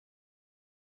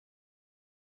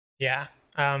 Yeah.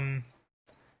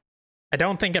 I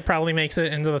don't think it probably makes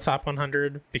it into the top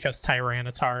 100 because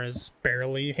Tyranitar is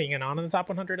barely hanging on in the top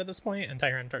 100 at this point, and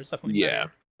Tyranitar is definitely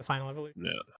better, the final evolution.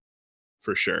 Yeah,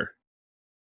 for sure.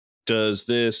 Does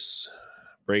this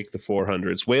break the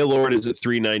 400s? Wailord is at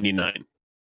 399.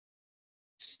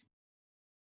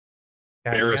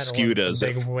 Yeah, Barraskewda is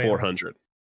at 400.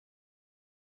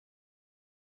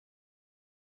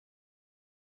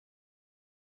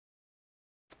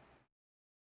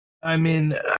 I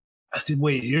mean,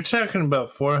 wait, you're talking about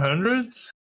 400s?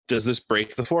 Does this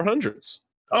break the 400s?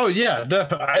 Oh, yeah,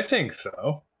 definitely. I think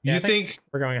so. Yeah, you think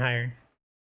we're going higher?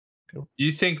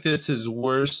 You think this is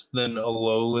worse than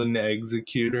Alolan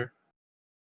Executor?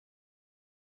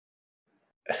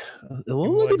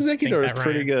 Alolan Executor is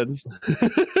pretty good.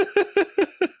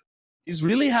 He's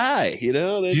really high, Do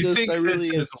you think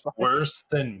this is worse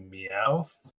than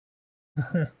Meowth?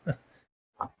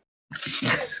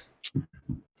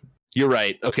 You're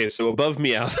right. Okay, so above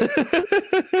Meowth.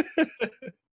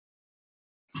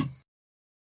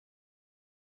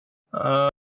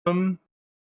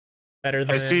 Better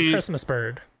than Christmas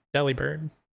Bird, Delibird.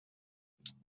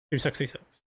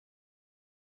 266.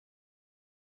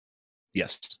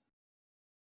 Yes.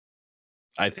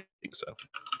 I think so.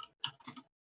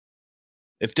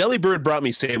 If Delibird brought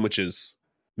me sandwiches,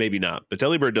 maybe not, but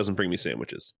Delibird doesn't bring me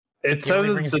sandwiches. It says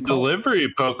it's a delivery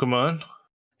Pokemon.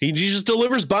 He just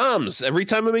delivers bombs every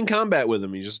time I'm in combat with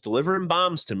him. He's just delivering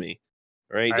bombs to me.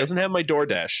 All right, he doesn't have my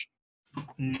DoorDash.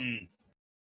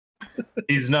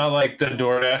 He's not like the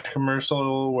DoorDash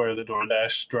commercial where the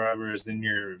DoorDash driver is in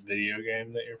your video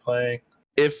game that you're playing.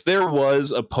 If there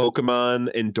was a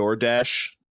Pokemon and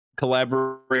DoorDash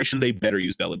collaboration, they better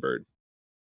use Delibird.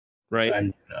 Right?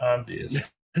 I'm obvious.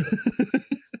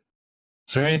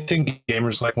 Is there anything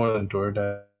gamers like more than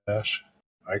DoorDash?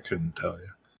 I couldn't tell you.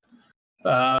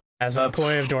 As an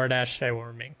employee of DoorDash, I will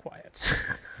remain quiet.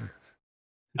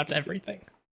 Not everything.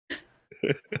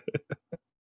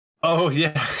 Oh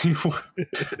yeah.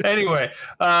 Anyway,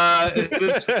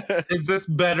 is this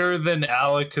better than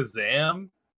Alakazam?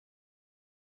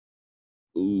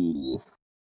 Ooh.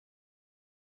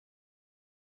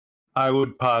 I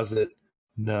would posit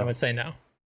no. I would say no.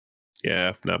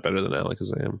 Yeah, not better than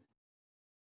Alakazam.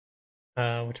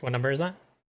 What number is that?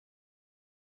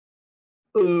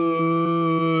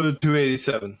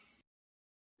 287.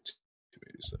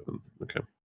 287. Okay.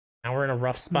 Now we're in a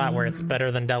rough spot where it's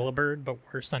better than Delibird, but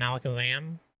worse than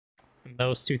Alakazam. And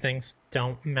those two things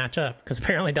don't match up because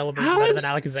apparently Delibird is better than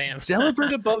Alakazam.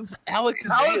 Delibird above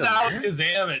Alakazam. How is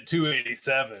Alakazam at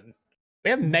 287?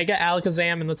 We have Mega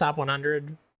Alakazam in the top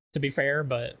 100, to be fair,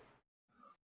 but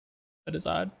that is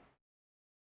odd.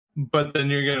 But then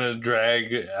you're gonna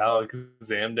drag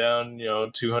Alakazam down,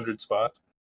 200 spots.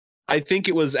 I think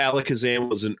it was Alakazam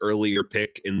was an earlier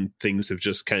pick, and things have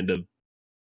just kind of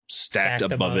stacked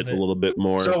above it a little bit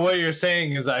more. So what you're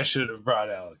saying is I should have brought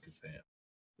Alakazam.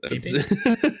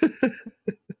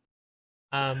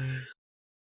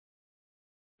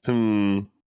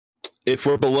 If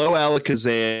we're below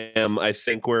Alakazam, I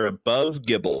think we're above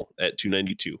Gible at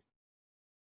 292.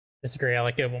 Disagree. I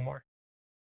like Gible more.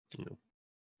 I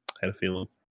had a feeling.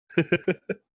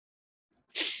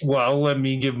 Well, let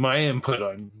me give my input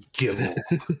on Gible.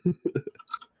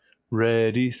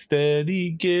 Ready,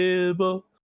 steady, Gible.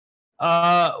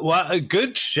 Well, a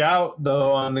good shout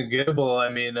though on the Gible. I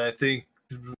mean, I think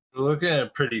we're looking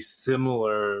at pretty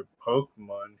similar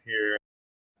Pokemon here.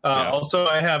 Also,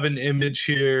 I have an image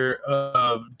here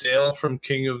of Dale from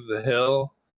King of the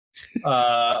Hill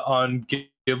on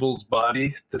Gibble's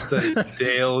body that says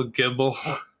Dale Gibble.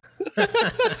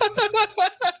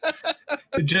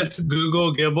 Just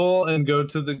Google Gible and go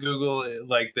to the Google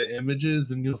like the images,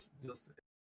 and you'll see.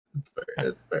 It's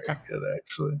very good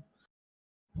actually.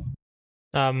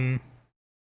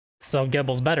 So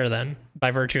Gibble's better then, by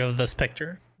virtue of this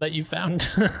picture that you found.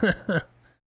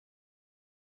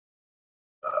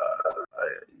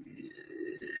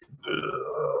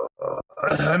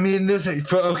 I mean,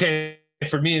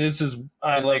 for me, this is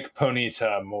I like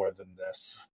Ponyta more than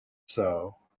this.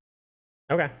 So,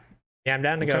 okay, yeah, I'm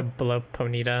down to go below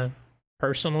Ponyta.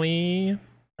 Personally,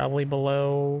 probably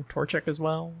below Torchic as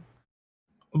well,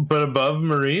 but above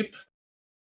Mareep.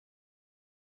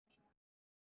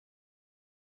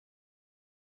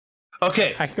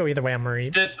 Okay, I could go either way on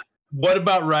Mareep. What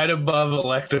about right above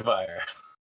Electivire?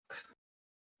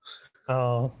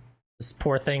 Oh, this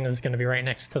poor thing is going to be right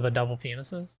next to the double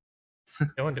penises.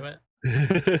 Go into it.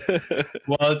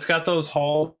 Well, it's got those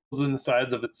holes in the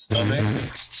sides of its stomach.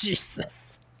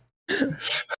 Jesus.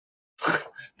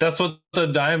 That's what the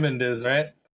diamond is, right?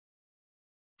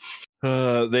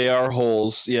 They are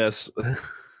holes, yes.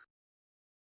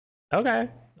 Okay.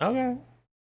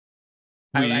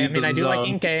 I mean, I do like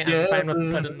Inkay. I'm fine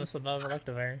with putting this above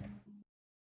Electivire.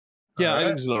 Yeah, I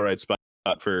think it's an alright spot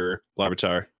for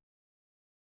Larvitar.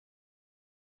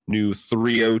 New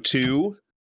 302.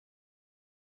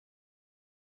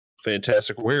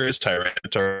 Fantastic. Where is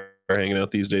Tyranitar hanging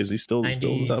out these days? He's still in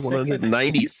the top 100.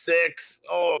 96.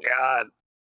 Oh, God.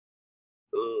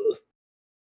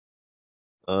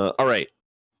 All right.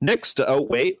 Next. Oh,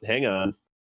 wait. Hang on.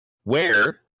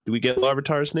 Where do we get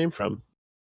Larvitar's name from?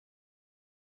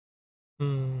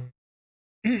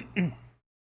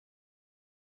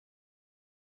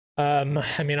 I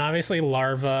mean, obviously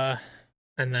larva,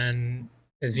 and then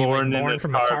is he born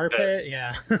from a tar pit?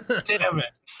 Yeah. Damn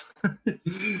it.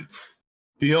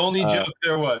 The only joke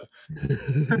there was.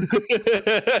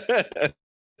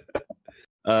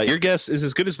 Your guess is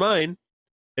as good as mine.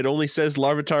 It only says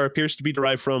Larvitar appears to be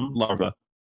derived from larva.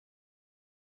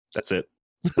 That's it.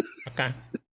 Okay.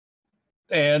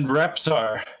 And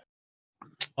Reptar.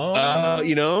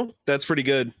 That's pretty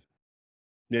good.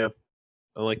 Yeah,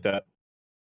 I like that.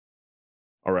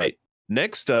 All right.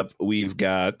 Next up, we've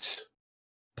got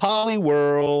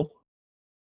Poliwhirl.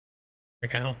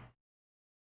 Okay.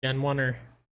 Gen 1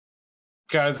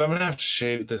 Guys, I'm going to have to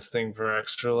shave this thing for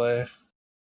extra life.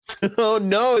 Oh,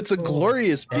 no, it's a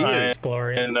glorious beard. It's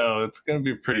glorious. I know, it's going to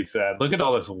be pretty sad. Look at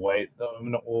all this white, though. I'm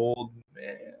an old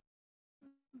man. Do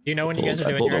you know when you guys are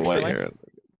doing your extra life?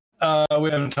 We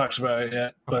haven't talked about it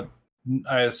yet, but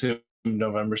I assume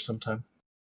November sometime.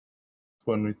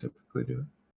 when we typically do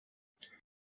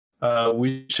it.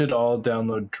 We should all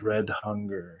download Dread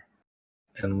Hunger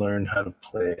and learn how to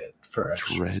play it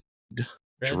first.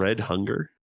 Dread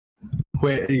Hunger?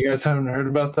 Wait, you guys haven't heard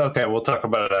about that? Okay, we'll talk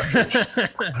about it after.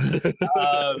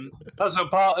 So,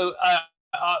 Paul,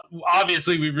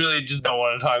 obviously, we really just don't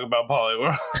want to talk about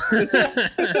Polyworld.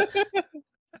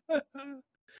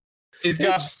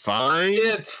 It's fine.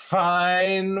 It's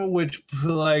fine, which,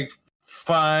 like,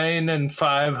 fine and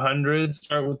 500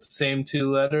 start with the same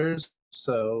two letters.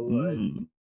 So,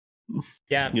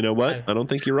 yeah. You know what? I don't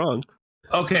think you're wrong.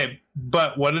 Okay,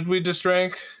 but what did we just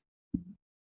rank?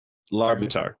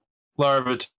 Larvitar.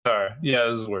 Yeah,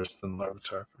 this is worse than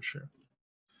Larvitar for sure.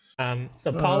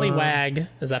 So Poliwag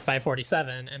is at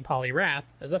 547 and Poliwrath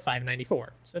is at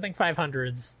 594. So I think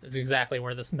 500s is exactly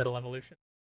where this middle evolution.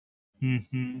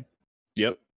 Mm-hmm.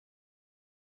 Yep.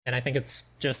 And I think it's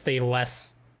just a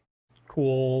less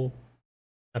cool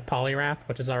Poliwrath,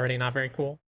 which is already not very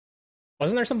cool.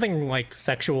 Wasn't there something like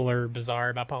sexual or bizarre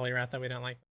about Poliwrath that we don't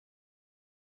like?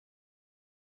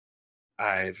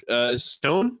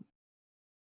 Stone?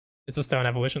 It's a stone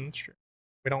evolution, that's true.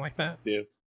 We don't like that. Yeah.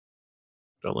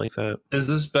 Don't like that. Is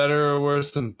this better or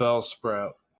worse than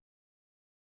Bellsprout?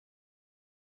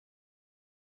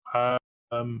 I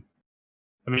mean,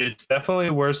 it's definitely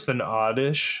worse than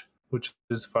Oddish, which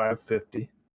is 550.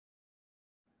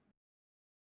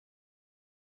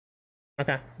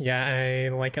 Okay. Yeah, I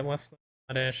like it less than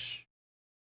Oddish.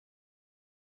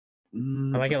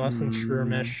 I like it less than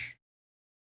Shroomish.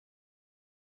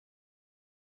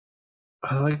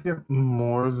 I like it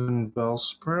more than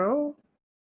Bellsprout.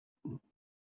 I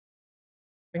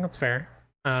think that's fair.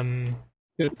 Probably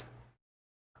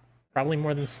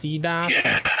more than Seedot.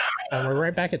 Yeah. We're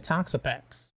right back at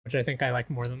Toxapex, which I think I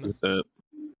like more than this.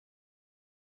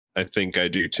 I think I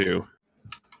do too.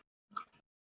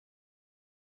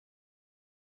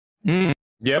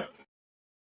 Yep.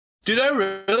 Dude, I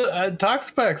really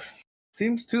Toxapex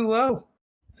seems too low.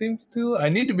 I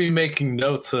need to be making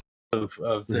notes of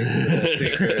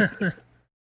things.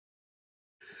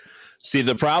 See,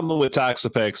 the problem with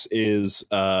Toxapex is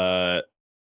they're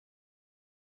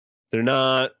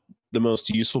not the most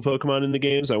useful Pokemon in the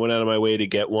games. I went out of my way to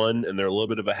get one, and they're a little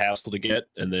bit of a hassle to get.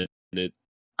 And then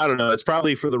I don't know. It's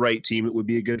probably for the right team. It would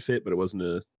be a good fit, but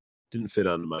it didn't fit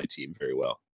onto my team very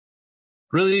well.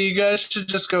 Really, you guys should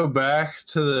just go back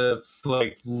to the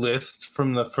list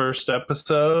from the first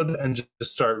episode and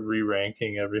just start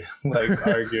re-ranking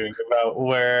arguing about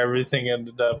where everything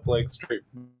ended up, straight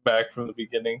back from the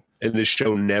beginning. And this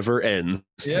show never ends.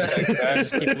 Yeah, exactly.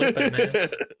 Just keep looping,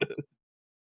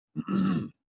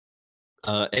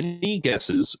 man. Any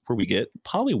guesses where we get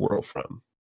Poliwhirl from?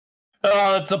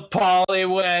 Oh, it's a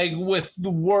Poliwag with the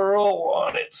whirl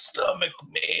on its stomach,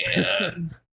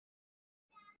 man.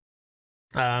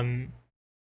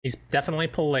 He's definitely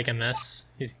polygamous.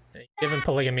 He's giving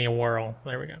polygamy a whirl.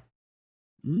 There we go.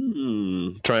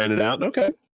 Trying it out.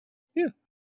 Okay. Yeah.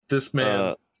 This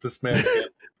man, he's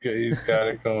got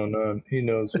it going on. He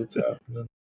knows what's happening.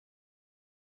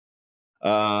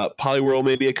 Poliwhirl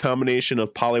may be a combination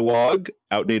of Poliwag,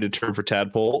 outdated term for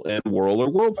tadpole, and whirl or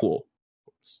whirlpool.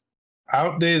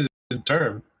 Outdated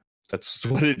term. That's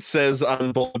what it says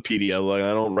on Bulbapedia. I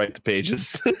don't write the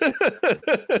pages.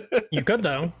 You could,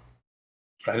 though.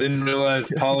 I didn't realize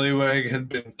Poliwag had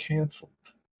been canceled.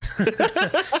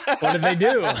 What did they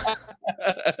do?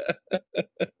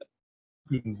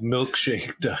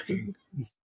 Milkshake ducking.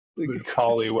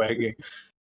 Poliwagging.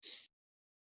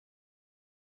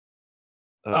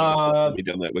 Let me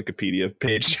down that Wikipedia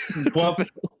page. Well,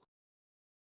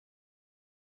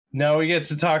 now we get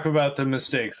to talk about the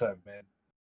mistakes I've made.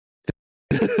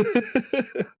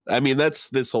 I mean, that's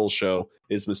this whole show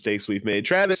is mistakes we've made.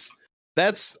 Travis,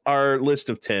 that's our list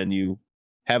of 10. You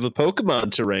have a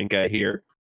Pokemon to rank at here.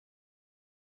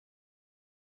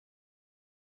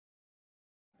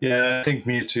 Yeah, I think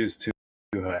Mewtwo's too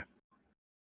high.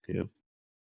 Yeah.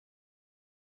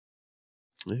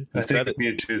 I think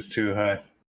Mewtwo's too high.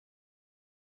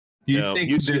 You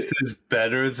think this is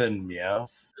better than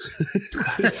Meowth?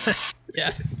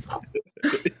 Yes.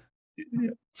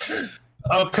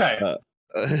 Okay.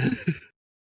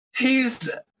 He's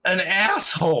an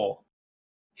asshole.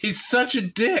 He's such a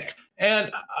dick.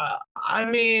 And I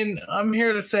mean, I'm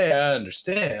here to say I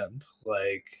understand.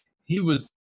 He was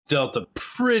dealt a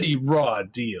pretty raw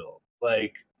deal.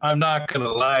 I'm not going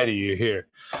to lie to you here.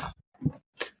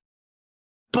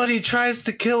 But he tries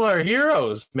to kill our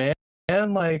heroes, man. They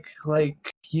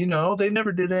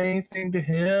never did anything to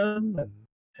him.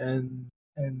 And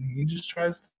he just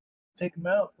tries to take him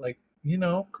out.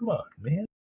 Come on, man.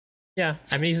 Yeah,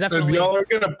 I mean, he's definitely. Y'all are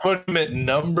gonna put him at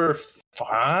number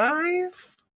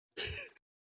 5.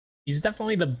 He's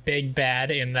definitely the big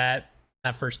bad in that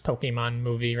first Pokemon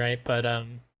movie, right? But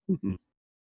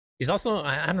he's also,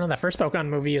 I don't know, that first Pokemon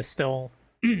movie is still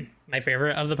my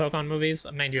favorite of the Pokemon movies.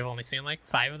 Mind you, I've only seen like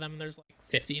 5 of them. There's like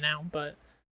 50 now, but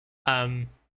I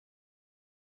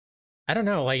don't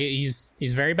know. Like he's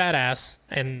very badass,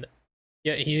 and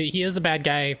yeah, he is a bad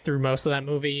guy through most of that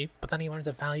movie. But then he learns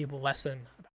a valuable lesson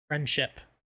about friendship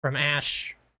from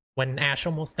Ash when Ash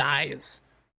almost dies.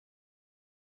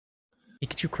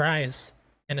 Pikachu cries,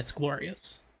 and it's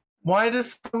glorious. Why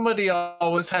does somebody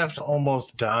always have to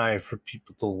almost die for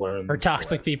people to learn? For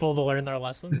toxic people to learn their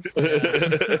lessons.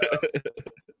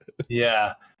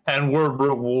 Yeah, and we're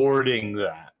rewarding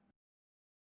that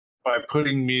by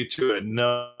putting Mewtwo at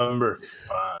number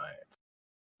 5.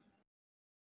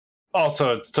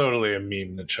 Also, it's totally a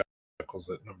meme that Chuckles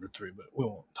at number 3, but we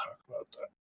won't talk about that.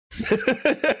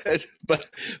 but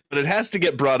it has to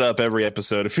get brought up every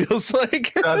episode, it feels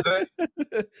like. Does it?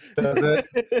 Does it?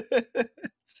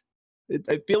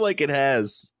 I feel like it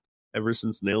has ever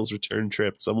since Nail's return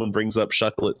trip. Someone brings up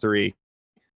Shuckle at 3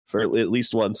 for at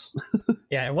least once.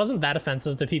 Yeah, it wasn't that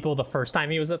offensive to people the first time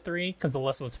he was at 3 because the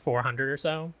list was 400 or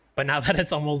so. But now that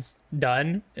it's almost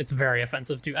done, it's very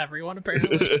offensive to everyone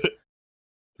apparently.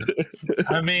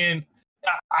 I mean,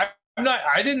 I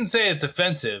didn't say it's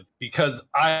offensive because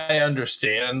I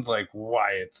understand like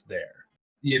why it's there.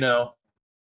 You know,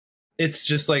 it's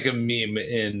just like a meme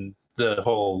in the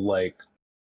whole like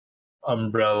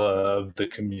umbrella of the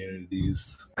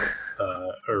communities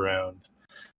around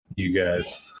you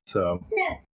guys. So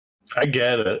I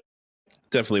get it.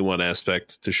 Definitely one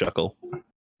aspect to Shuckle.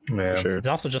 Yeah, sure. It's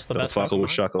also just the best Fuckle with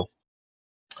Shuckle.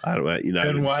 I don't know.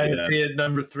 And why is he at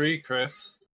number 3,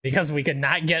 Chris? Because we could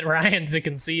not get Ryan to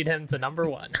concede him to number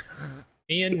 1.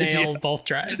 Me and Nail both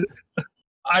tried.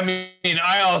 I mean,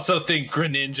 I also think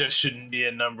Greninja shouldn't be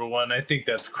at number 1. I think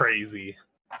that's crazy.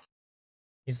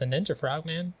 He's a ninja frog,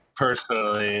 man.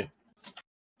 Personally.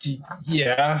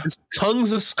 Yeah. His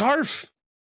tongue's a scarf.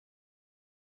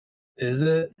 Is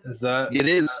it? Is that? It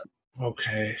is.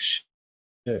 Okay.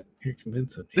 Shit, you're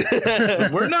convincing me.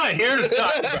 We're not here to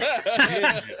talk about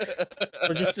Greninja.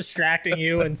 We're just distracting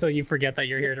you until you forget that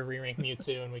you're here to re-rank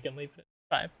Mewtwo, and we can leave it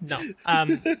at 5. No.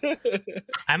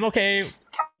 I'm okay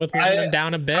with moving him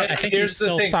down a bit. I think he's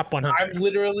still top 100. I'm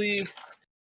literally...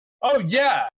 Oh,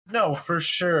 yeah. No, for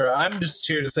sure. I'm just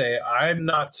here to say I'm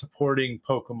not supporting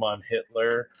Pokemon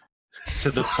Hitler to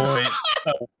the point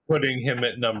of putting him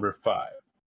at number 5.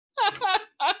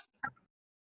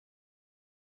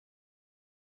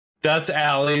 That's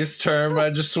Allie's term,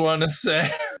 I just want to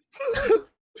say.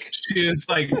 She is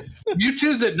like,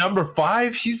 Mewtwo's at number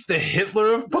 5? He's the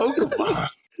Hitler of Pokemon.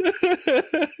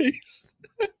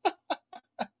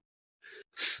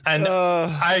 And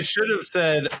I should have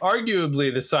said,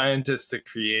 arguably, the scientists that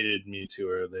created Mewtwo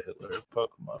are the Hitler of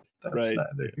Pokemon. That's right.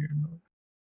 Neither here nor.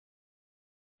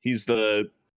 He's the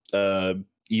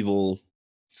evil.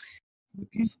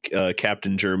 He's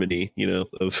Captain Germany, you know,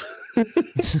 of.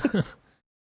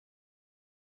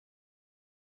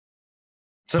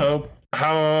 So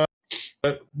how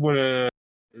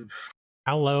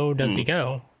low does he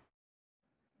go?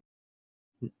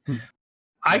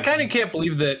 I kind of can't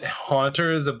believe that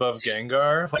Haunter is above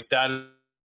Gengar. Like that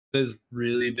has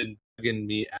really been bugging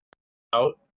me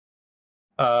out.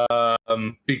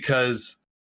 Because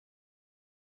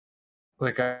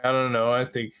like I don't know, I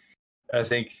think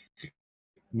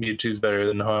Mewtwo's better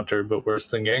than Haunter, but worse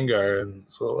than Gengar, and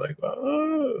so like I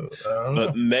don't know.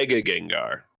 But Mega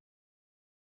Gengar.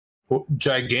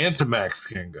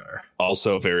 Gigantamax Gengar.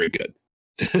 Also very good.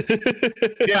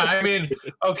 Yeah, I mean,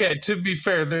 okay, to be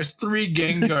fair, there's 3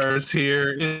 Gengars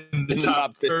here in the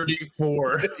top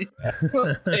 34.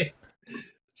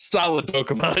 Solid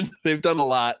Pokemon. They've done a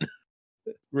lot.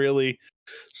 Really.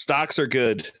 Stocks are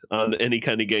good on any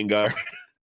kind of Gengar.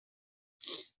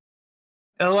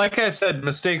 And like I said,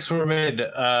 mistakes were made.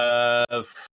 Every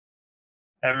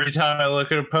time I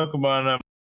look at a Pokemon, I'm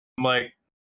like,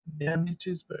 yeah,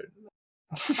 Mewtwo's better.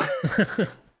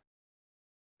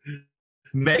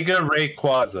 Mega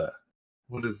Rayquaza.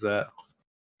 What is that?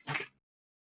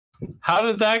 How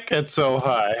did that get so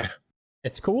high?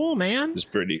 It's cool, man. It's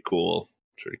pretty cool.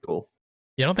 Pretty cool.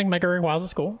 You don't think Mega Rayquaza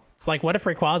is cool? It's like, what if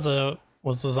Rayquaza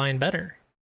was designed better?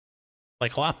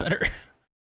 Like, a lot better.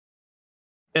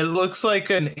 It looks like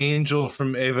an angel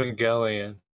from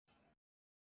Evangelion.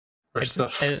 Or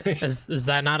something. Is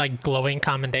that not a glowing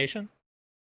commendation?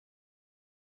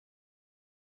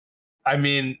 I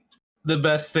mean, the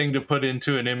best thing to put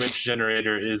into an image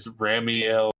generator is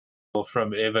Ramiel from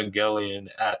Evangelion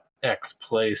at X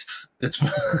place. It's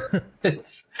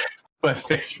it's my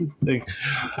favorite thing.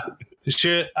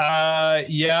 Shit.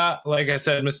 Yeah. Like I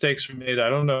said, mistakes were made. I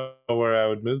don't know where I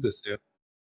would move this to.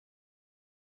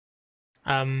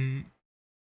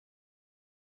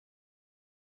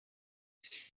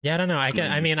 Yeah, I don't know.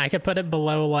 I could put it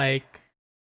below like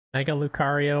Mega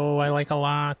Lucario. I like a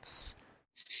lot.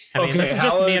 I mean, this is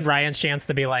just me and Ryan's chance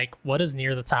to be like, what is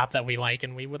near the top that we like,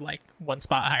 and we would like one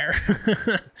spot higher.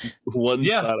 One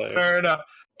spot higher. Fair enough.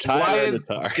 Why is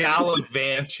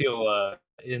Galvantula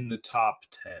in the top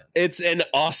 10? It's an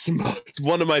awesome, it's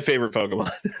one of my favorite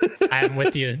Pokemon. I'm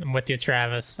with you,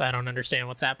 Travis. I don't understand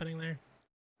what's happening there.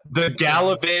 The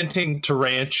Gallivanting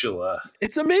Tarantula.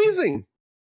 It's amazing.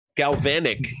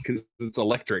 Galvanic, because it's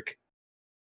electric.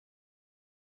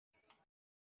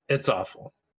 It's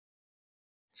awful.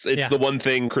 It's the one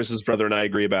thing Chris's brother and I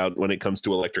agree about when it comes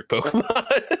to electric Pokemon.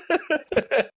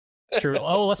 It's true.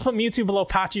 Oh, let's put Mewtwo below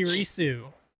Pachirisu.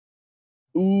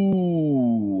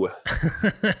 Ooh.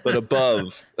 But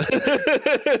above.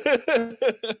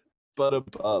 But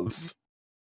above.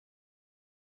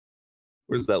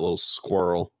 Where's that little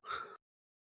squirrel?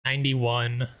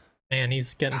 91. Man,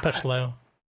 he's getting pushed low.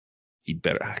 He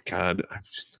better. God, I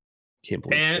can't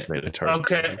believe Minotaur's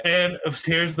okay, and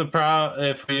here's the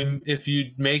problem: if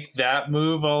you make that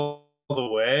move all the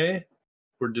way,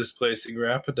 we're displacing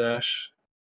Rapidash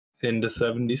into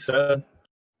 77.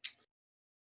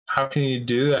 How can you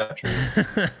do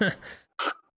that?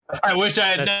 I wish I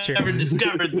had never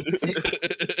discovered this.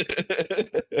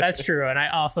 That's true, and I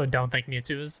also don't think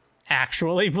Mewtwo is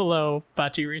actually below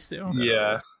Pachirisu.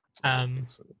 Yeah.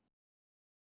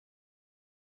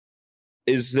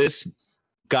 Is this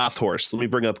Gothorse? Let me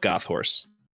bring up Gothorse.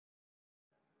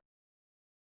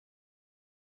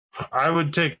 I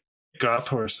would take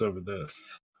Gothorse over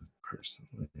this,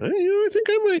 personally. I think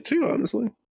I might too, honestly.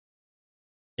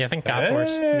 Yeah, I think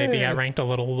Gothorse maybe got ranked a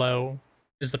little low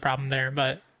is the problem there,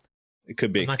 but it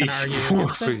could be. I'm not going to argue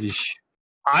against it.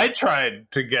 I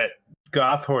tried to get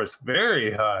Gothorse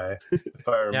very high, if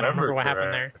I remember, I don't remember what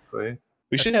happened there.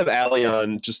 We should have Allie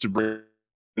on just to bring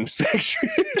Spectre.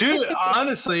 Dude,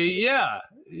 honestly, yeah.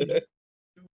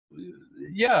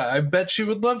 Yeah, I bet she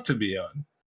would love to be on.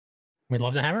 We'd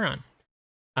love to have her on.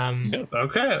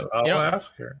 Okay, I'll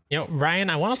ask her. Ryan,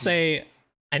 I want to say,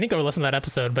 I didn't go listen to that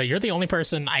episode, but you're the only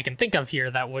person I can think of here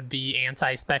that would be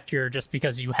anti-Spectre just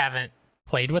because you haven't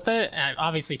played with it.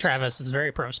 Obviously, Travis is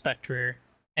very pro-Spectre,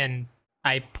 and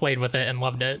I played with it and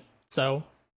loved it, so...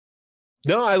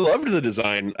 No, I loved the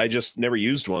design. I just never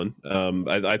used one.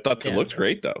 I thought they looked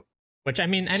great, though. Which, I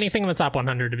mean, anything in the top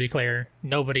 100, to be clear,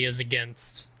 nobody is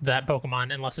against that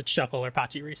Pokemon unless it's Shuckle or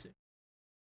Pachirisu.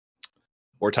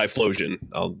 Or Typhlosion,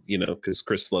 because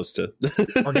Chris loves to...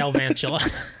 Or Galvantula.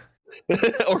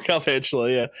 Or Galvantula,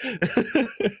 yeah.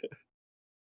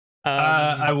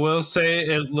 I will say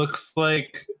it looks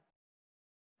like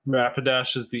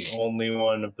Rapidash is the only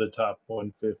one of the top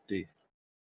 150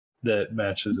 that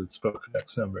matches its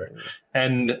Pokedex number.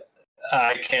 And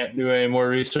I can't do any more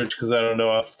research because I don't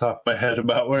know off the top of my head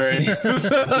about where any of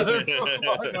the other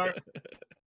Pokemon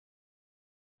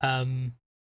are.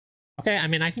 Okay, I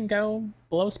mean, I can go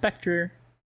below Spectre.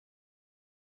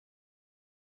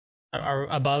 Or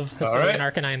above Hisuian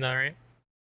Arcanine, though, right?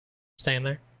 Staying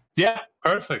there? Yeah,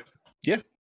 perfect. Yeah.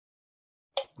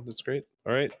 That's great.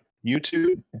 All right.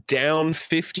 YouTube down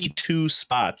 52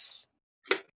 spots.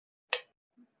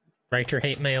 Write your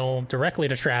hate mail directly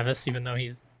to Travis, even though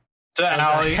he's... To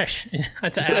Allie.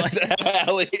 That's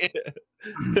Allie.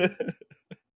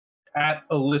 At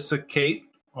Alyssa Kate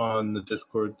on the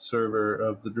Discord server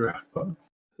of the Draft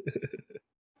Punks.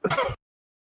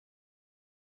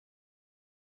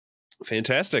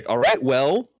 Fantastic. All right.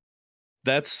 Well,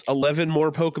 that's 11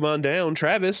 more Pokemon down.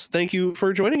 Travis, thank you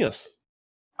for joining us.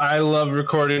 I love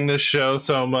recording this show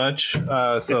so much.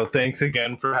 So thanks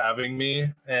again for having me.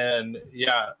 And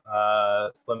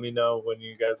let me know when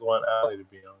you guys want Allie to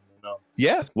be on.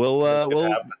 Yeah,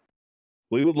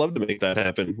 we would love to make that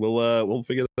happen. We'll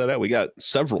figure that out. We got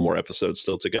several more episodes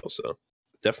still to go, so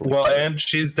definitely. Well, and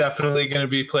she's definitely going to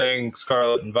be playing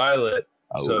Scarlet and Violet,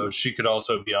 so she could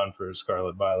also be on for a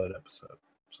Scarlet Violet episode.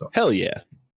 So hell yeah,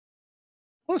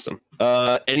 awesome.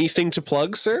 Anything to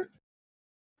plug, sir?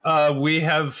 We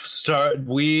as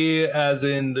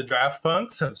in the Draft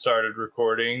Punks, have started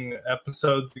recording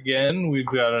episodes again. We've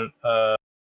got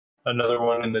another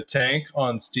one in the tank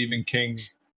on Stephen King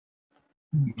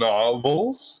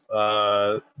novels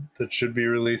that should be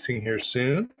releasing here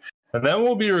soon. And then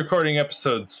we'll be recording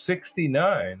episode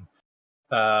 69.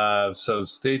 So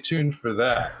stay tuned for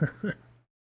that.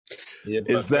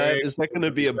 Is that going to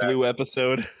be a blue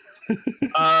episode?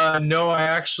 No, I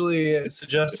actually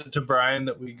suggested to Brian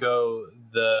that we go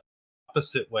the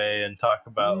opposite way and talk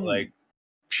about like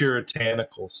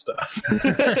puritanical stuff.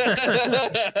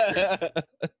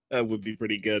 That would be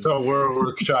pretty good. So we're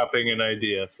workshopping an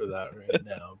idea for that right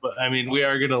now. But I mean, we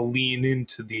are going to lean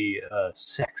into the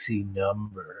sexy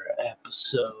number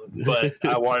episode, but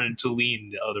I wanted to lean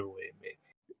the other way, maybe.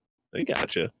 I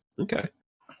gotcha. Okay.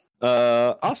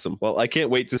 Awesome. Well, I can't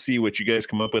wait to see what you guys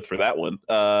come up with for that one.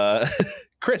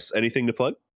 Chris, anything to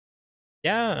plug?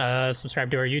 Yeah,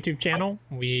 subscribe to our YouTube channel.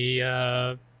 We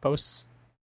post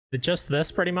just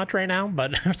this pretty much right now,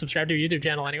 but subscribe to our YouTube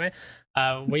channel anyway.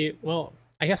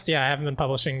 I guess, I haven't been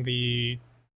publishing the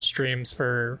streams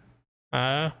for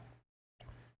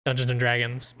Dungeons and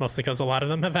Dragons, mostly because a lot of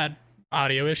them have had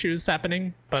audio issues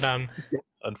happening, but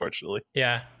unfortunately.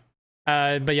 Yeah.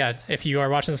 But yeah, if you are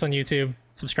watching this on YouTube,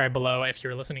 subscribe below. If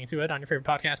you're listening to it on your favorite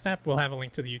podcast app, we'll have a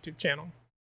link to the YouTube channel.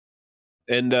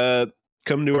 And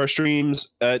come to our streams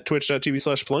at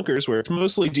twitch.tv/plunkers, where it's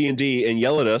mostly D&D, and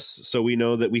yell at us so we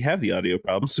know that we have the audio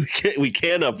problems. So we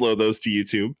can upload those to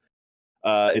YouTube.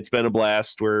 It's been a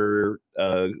blast. We're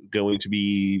going to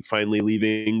be finally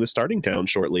leaving the starting town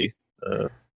shortly.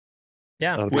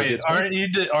 Wait, aren't you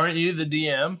the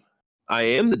DM? I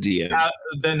am the DM.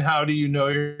 Then how do you know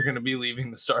you're going to be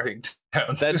leaving the starting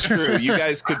town? That's true. You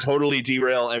guys could totally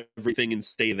derail everything and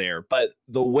stay there. But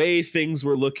the way things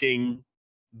were looking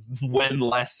when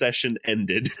last session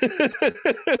ended.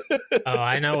 Oh,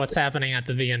 I know what's happening at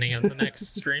the beginning of the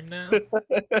next stream now.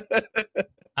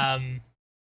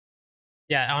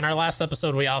 Yeah, on our last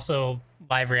episode, we also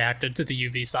live reacted to the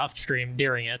Ubisoft stream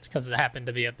during it because it happened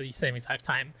to be at the same exact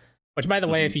time. Which, by the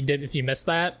way, if you missed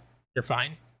that, you're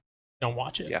fine. Don't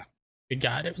watch it. Yeah. Good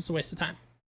God, it was a waste of time.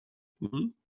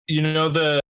 You know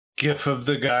the gif of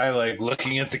the guy like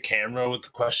looking at the camera with the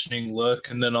questioning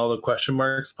look, and then all the question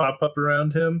marks pop up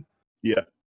around him? Yeah.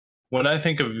 When I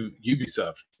think of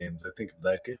Ubisoft games, I think of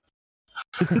that gif.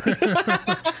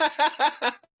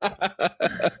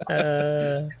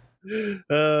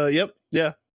 Yep.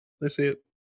 Yeah. I see it.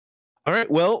 All right.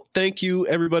 Well, thank you,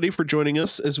 everybody, for joining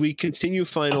us as we continue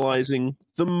finalizing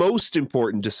the most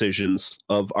important decisions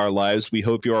of our lives. We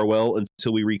hope you are well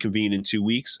until we reconvene in 2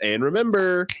 weeks. And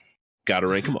remember, gotta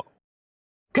rank them all.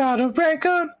 Gotta rank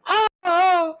them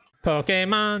all.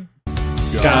 Pokemon.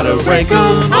 Gotta rank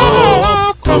them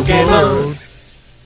all. Pokemon.